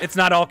 It's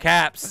not all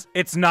caps.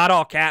 It's not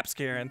all caps,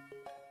 Kirran.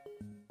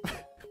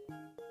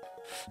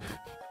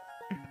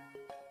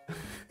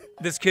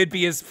 This could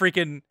be his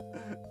freaking,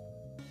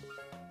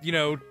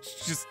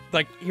 just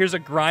here's a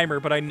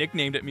Grimer, but I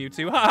nicknamed it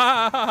Mewtwo. Ha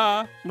ha ha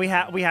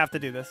ha. We have to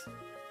do this.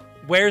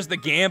 Where's the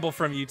gamble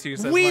from you two?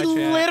 Says we my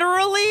chat.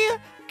 Literally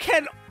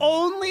can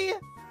only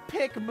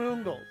pick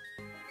Moongles.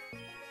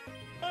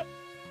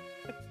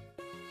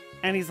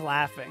 And he's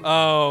laughing.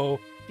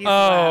 He's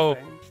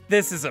laughing.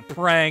 This is a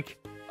prank.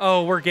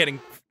 Oh, we're getting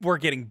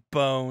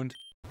boned.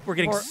 We're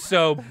getting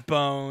so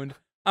boned.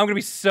 I'm gonna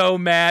be so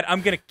mad.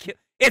 I'm gonna kill.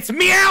 It's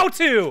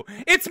Meowth!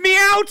 It's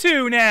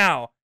Meowth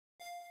now.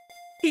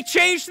 He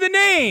changed the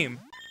name.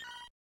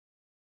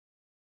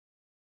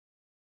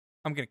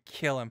 I'm gonna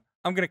kill him.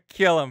 I'm gonna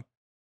kill him.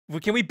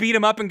 Can we beat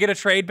him up and get a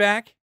trade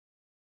back?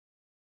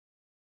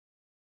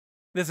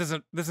 This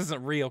isn't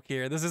real,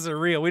 Kirran. This isn't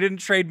real. We didn't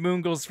trade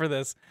Moongles for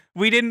this.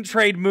 We didn't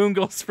trade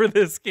Moongles for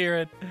this,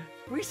 Kirran.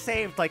 We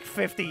saved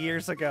 50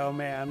 years ago,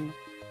 man.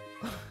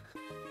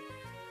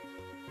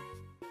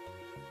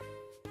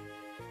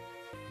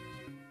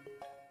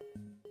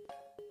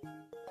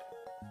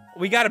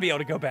 We gotta be able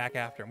to go back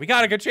after him. We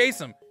gotta go chase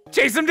him.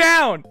 Chase him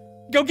down!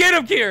 Go get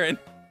him, Kirran!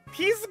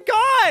 He's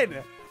gone!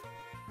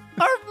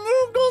 Our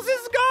Moongles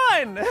is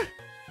gone!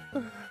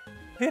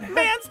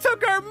 Mans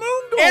took our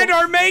Moongles! And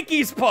our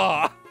Mankey's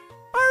Paw!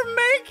 Our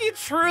Mankey,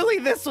 truly,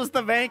 this was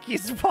the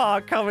Mankey's Paw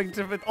coming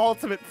to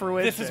ultimate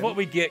fruition. This is what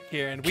we get,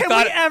 Kirran. Can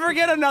we ever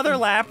get another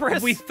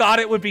Lapras? We thought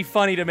it would be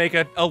funny to make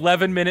an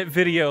 11-minute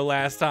video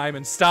last time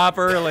and stop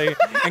early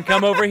and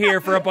come over here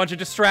for a bunch of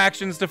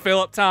distractions to fill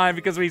up time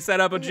because we set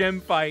up a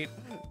gym fight.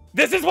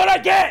 This is what I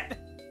get!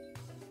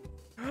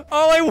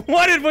 All I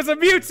wanted was a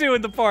Mewtwo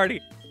in the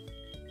party.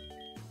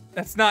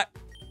 That's not...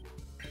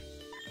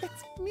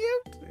 It's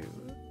Mewtwo.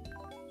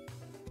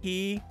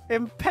 He...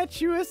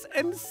 Impetuous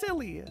and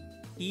silly.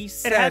 He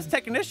said... It has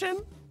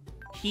Technician.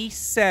 He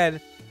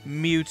said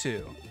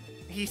Mewtwo.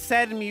 He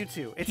said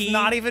Mewtwo. It's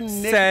not even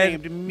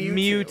nicknamed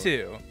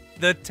Mewtwo.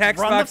 The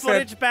text Run box the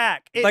footage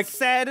back. It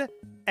said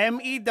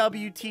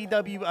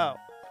MEWTWO.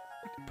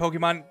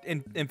 Pokemon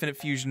Infinite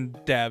Fusion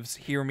devs,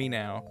 hear me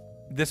now.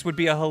 This would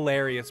be a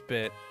hilarious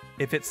bit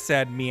if it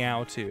said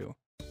Meowth.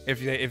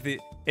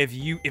 If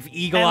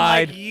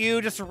eagle-eyed,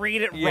 you just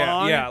read it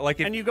wrong,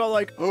 and you go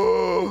or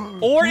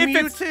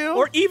Mewtwo,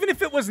 or even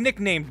if it was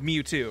nicknamed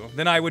Mewtwo,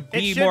 then I would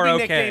be more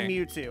okay.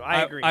 Nicknamed Mewtwo.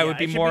 I agree. I would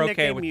be more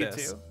okay with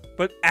this.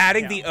 But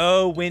adding the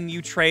O when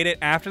you trade it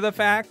after the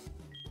fact,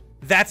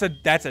 that's a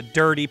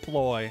dirty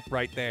ploy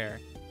right there.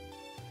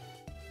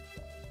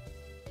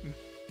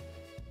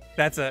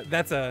 That's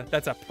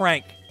a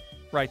prank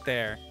right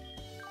there.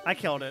 I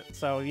killed it,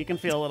 so you can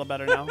feel a little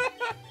better now.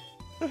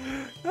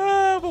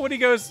 But when he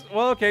goes,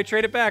 well, okay,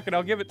 trade it back and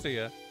I'll give it to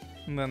you.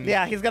 And then,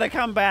 yeah, he's gonna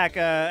come back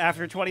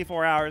after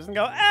 24 hours and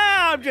go,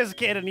 ah, I'm just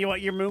kidding. You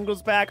want your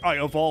Moongles back? I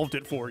evolved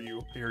it for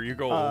you. Here you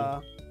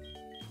go.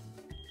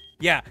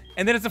 Yeah,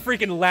 and then it's a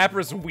freaking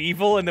Lapras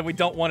Weevil, and then we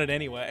don't want it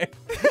anyway.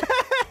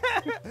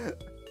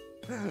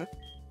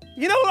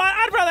 You know what?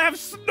 I'd rather have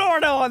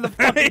Snordo on the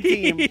fucking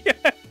team.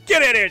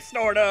 Get in here,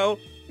 Snordo.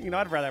 You know,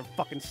 I'd rather have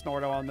fucking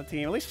Snordo on the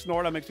team. At least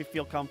Snordo makes me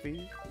feel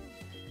comfy.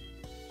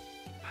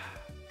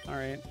 All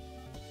right.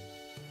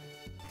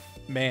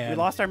 Man. We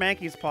lost our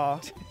Mankey's Paw.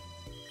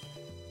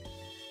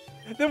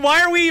 Then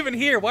why are we even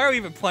here? Why are we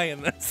even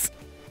playing this?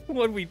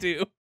 What'd we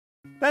do?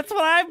 That's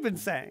what I've been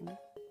saying.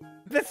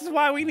 This is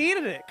why we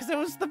needed it, because it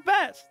was the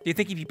best. Do you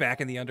think he'd be back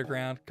in the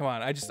underground? Come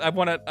on,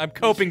 I'm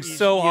coping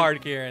so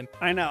hard, Kirran.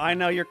 I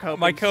know you're coping.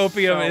 My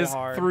copium so is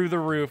hard. through the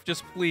roof.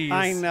 Just please.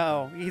 I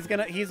know he's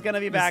gonna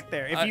be back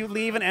there. If you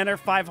leave and enter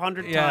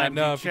 500 times,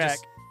 no, you check,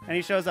 and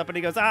he shows up and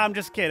he goes, I'm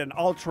just kidding.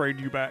 I'll trade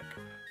you back.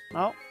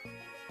 Oh,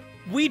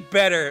 we'd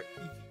better.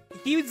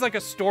 He's like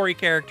a story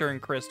character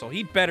in Crystal.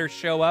 He'd better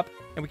show up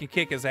and we can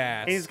kick his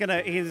ass. He's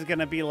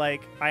gonna be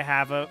like, I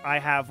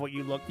have what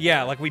you look for.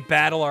 Yeah, like we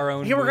battle our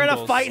own. We're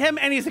gonna fight him,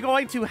 and he's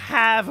going to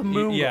have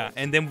Moongles. Yeah,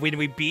 and then when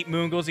we beat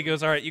Moongles, he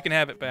goes, all right, you can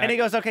have it back. And he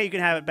goes, okay, you can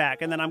have it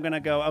back. And then I'm gonna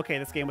go, okay,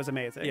 this game was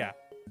amazing. Yeah.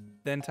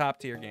 Then top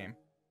tier game.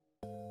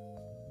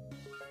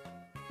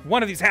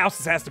 One of these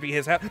houses has to be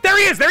his house. There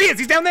he is! There he is!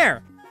 He's down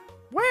there!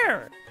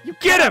 Where? You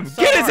get him!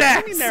 So get his hard. ass!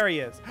 What do you mean there he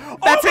is?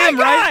 That's oh him,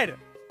 God! right?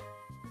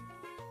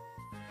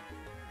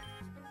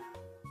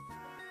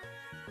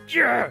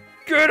 Yeah!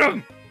 Get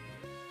him!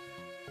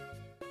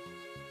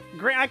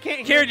 Grant, I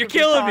can't. Kirran, you're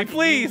killing me,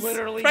 please!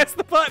 Literally press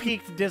the button!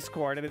 Peaked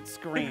Discord and it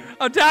screamed.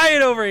 I'm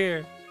dying over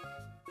here!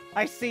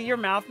 I see your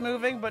mouth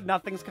moving, but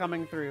nothing's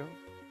coming through.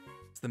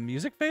 Is the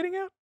music fading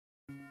out?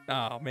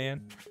 Oh,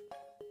 man.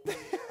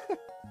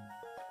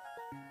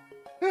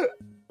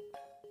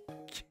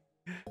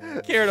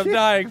 Kirran, I'm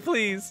dying,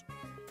 please.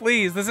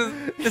 Please, this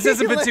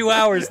hasn't been 2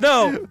 hours.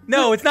 No,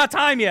 it's not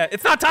time yet.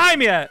 It's not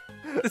time yet.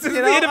 This is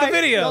the end of the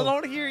video. I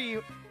don't hear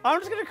you. I'm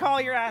just gonna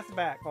call your ass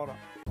back. Hold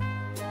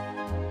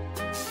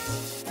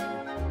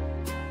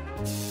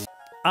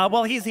on.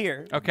 Well, he's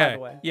here. Okay. By the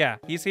way. Yeah,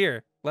 he's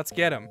here. Let's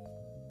get him.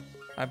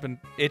 I've been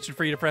itching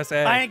for you to press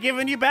A. I ain't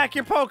giving you back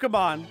your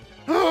Pokemon.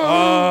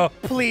 Oh,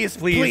 please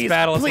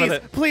battle us with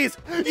it. Please.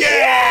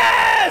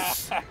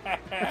 Yes!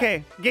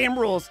 Okay, game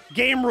rules.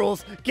 Game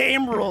rules.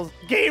 Game rules.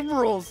 Game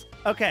rules.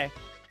 Okay.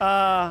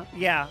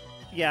 Yeah.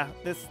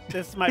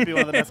 This might be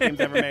one of the best games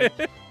ever made.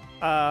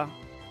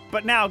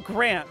 But now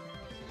Grant.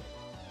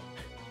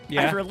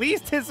 Yeah. I've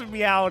released his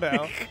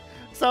Meowdo.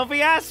 So if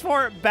he asks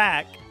for it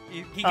back,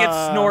 he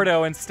gets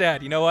Snordo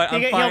instead. You know what?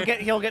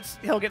 He'll get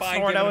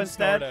Snordo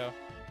instead. Snordo.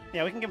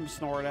 Yeah, we can give him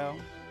Snordo.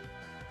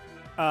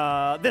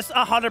 This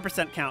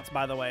 100% counts,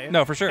 by the way.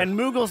 No, for sure. And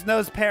Moogles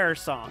knows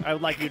Perish Song. I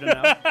would like you to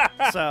know.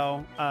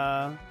 So,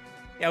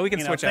 yeah, we can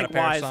switch out a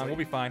Perish Song. We'll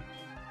be fine.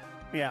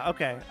 Yeah.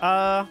 Okay.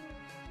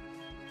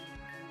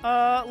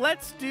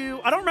 Let's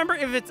do. I don't remember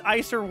if it's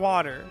ice or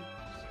water.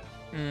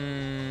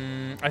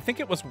 I think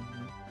it was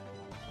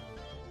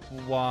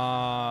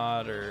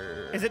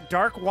water. Is it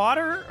dark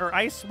water or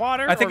ice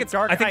water? I think or it's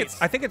dark ice.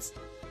 I think it's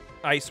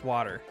ice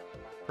water.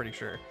 Pretty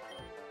sure.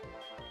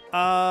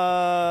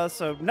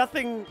 So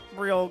nothing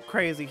real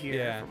crazy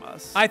here from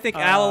us. I think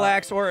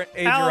Alalax or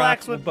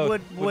Agirock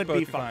would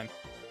be fine.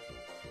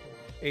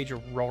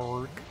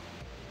 Agirock.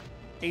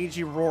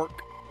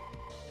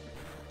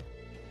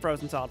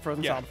 Frozen solid.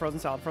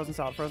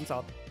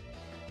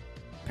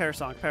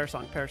 Perish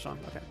Song.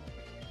 Okay.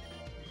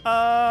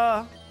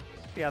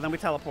 Yeah, then we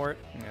teleport.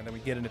 Yeah, then we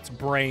get in its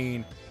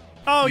brain.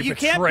 Oh, you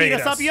can't beat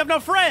us up. You have no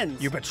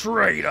friends. You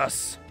betrayed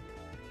us.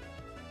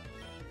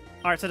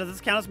 All right, so does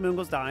this count as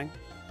Moongles dying?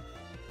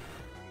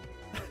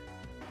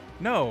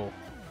 No,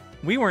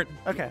 we weren't.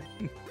 Okay.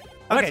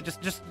 What? Okay,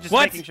 just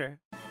making sure.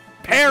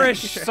 Perish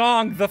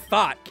Song the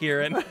Thought,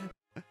 Kirran.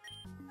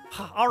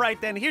 All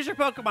right, then. Here's your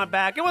Pokemon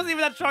back. It wasn't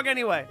even that strong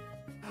anyway.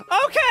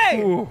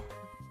 Okay. Ooh.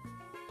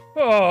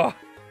 Oh.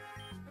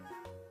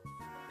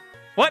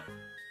 What?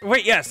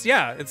 Wait, yes,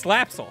 yeah, it's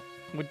Lapsel.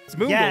 It's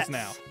Moongles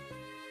now.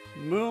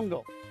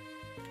 Moongle.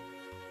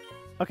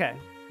 Okay.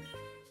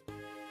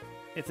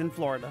 It's in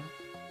Florida.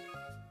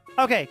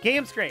 Okay,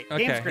 game's great.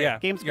 Game's great. Yeah.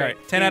 Game's great.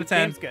 Right. 10 out of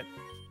 10. Game's good.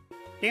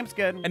 Game's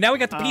good. And now we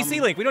got the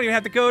PC link. We don't even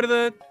have to go to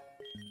the...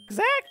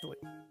 Exactly.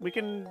 We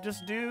can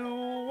just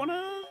do one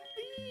of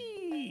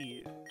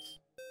these.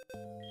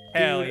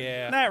 Hell Dude,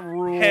 yeah. That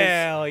rules.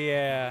 Hell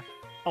yeah.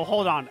 Oh,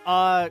 hold on.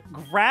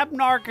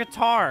 Grabnar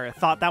Guitar.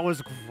 Thought that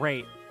was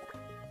great.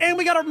 And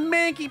we got our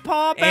Mankey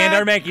Paw back. And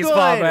our Mankey's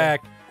Paw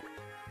back.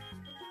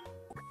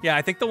 Yeah,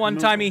 I think the one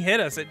time he hit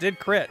us, it did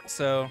crit,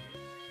 so...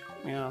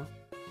 Yeah.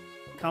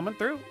 Coming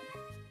through.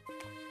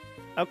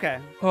 Okay.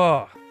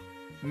 Oh.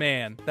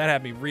 Man, that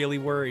had me really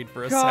worried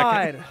for a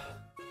God. second.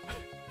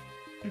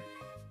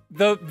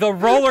 The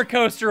roller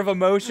coaster of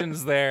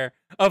emotions there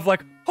of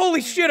like,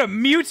 holy shit, a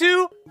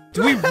Mewtwo?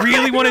 Do we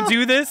really want to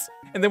do this?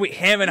 And then we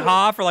ham and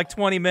haw for like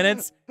 20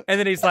 minutes, and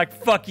then he's like,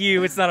 fuck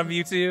you, it's not a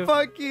Mewtwo.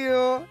 Fuck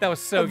you. That was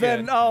so good.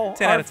 Then, oh,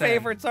 our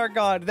favorites are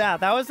gone. Yeah,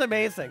 that was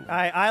amazing.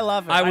 I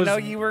love it. I know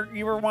you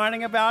were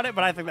whining about it,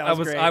 but I think that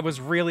was great. I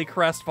was really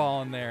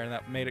crestfallen there, and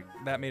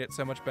that made it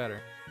so much better.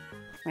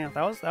 Yeah,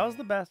 that was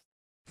the best.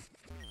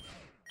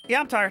 Yeah,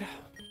 I'm tired.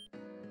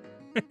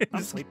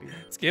 I'm sleepy.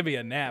 Just give me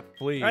a nap,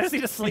 please. I just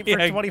need to sleep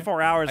for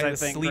 24 hours, I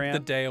think. Sleep the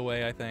day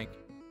away, I think.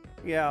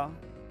 Yeah.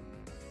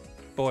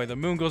 Boy, the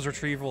Moongle's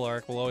retrieval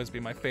arc will always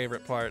be my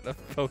favorite part of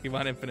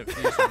Pokemon Infinite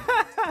Fusion.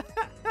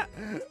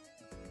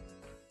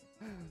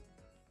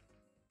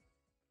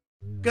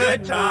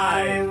 Good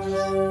times.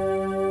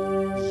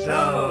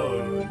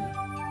 Zone.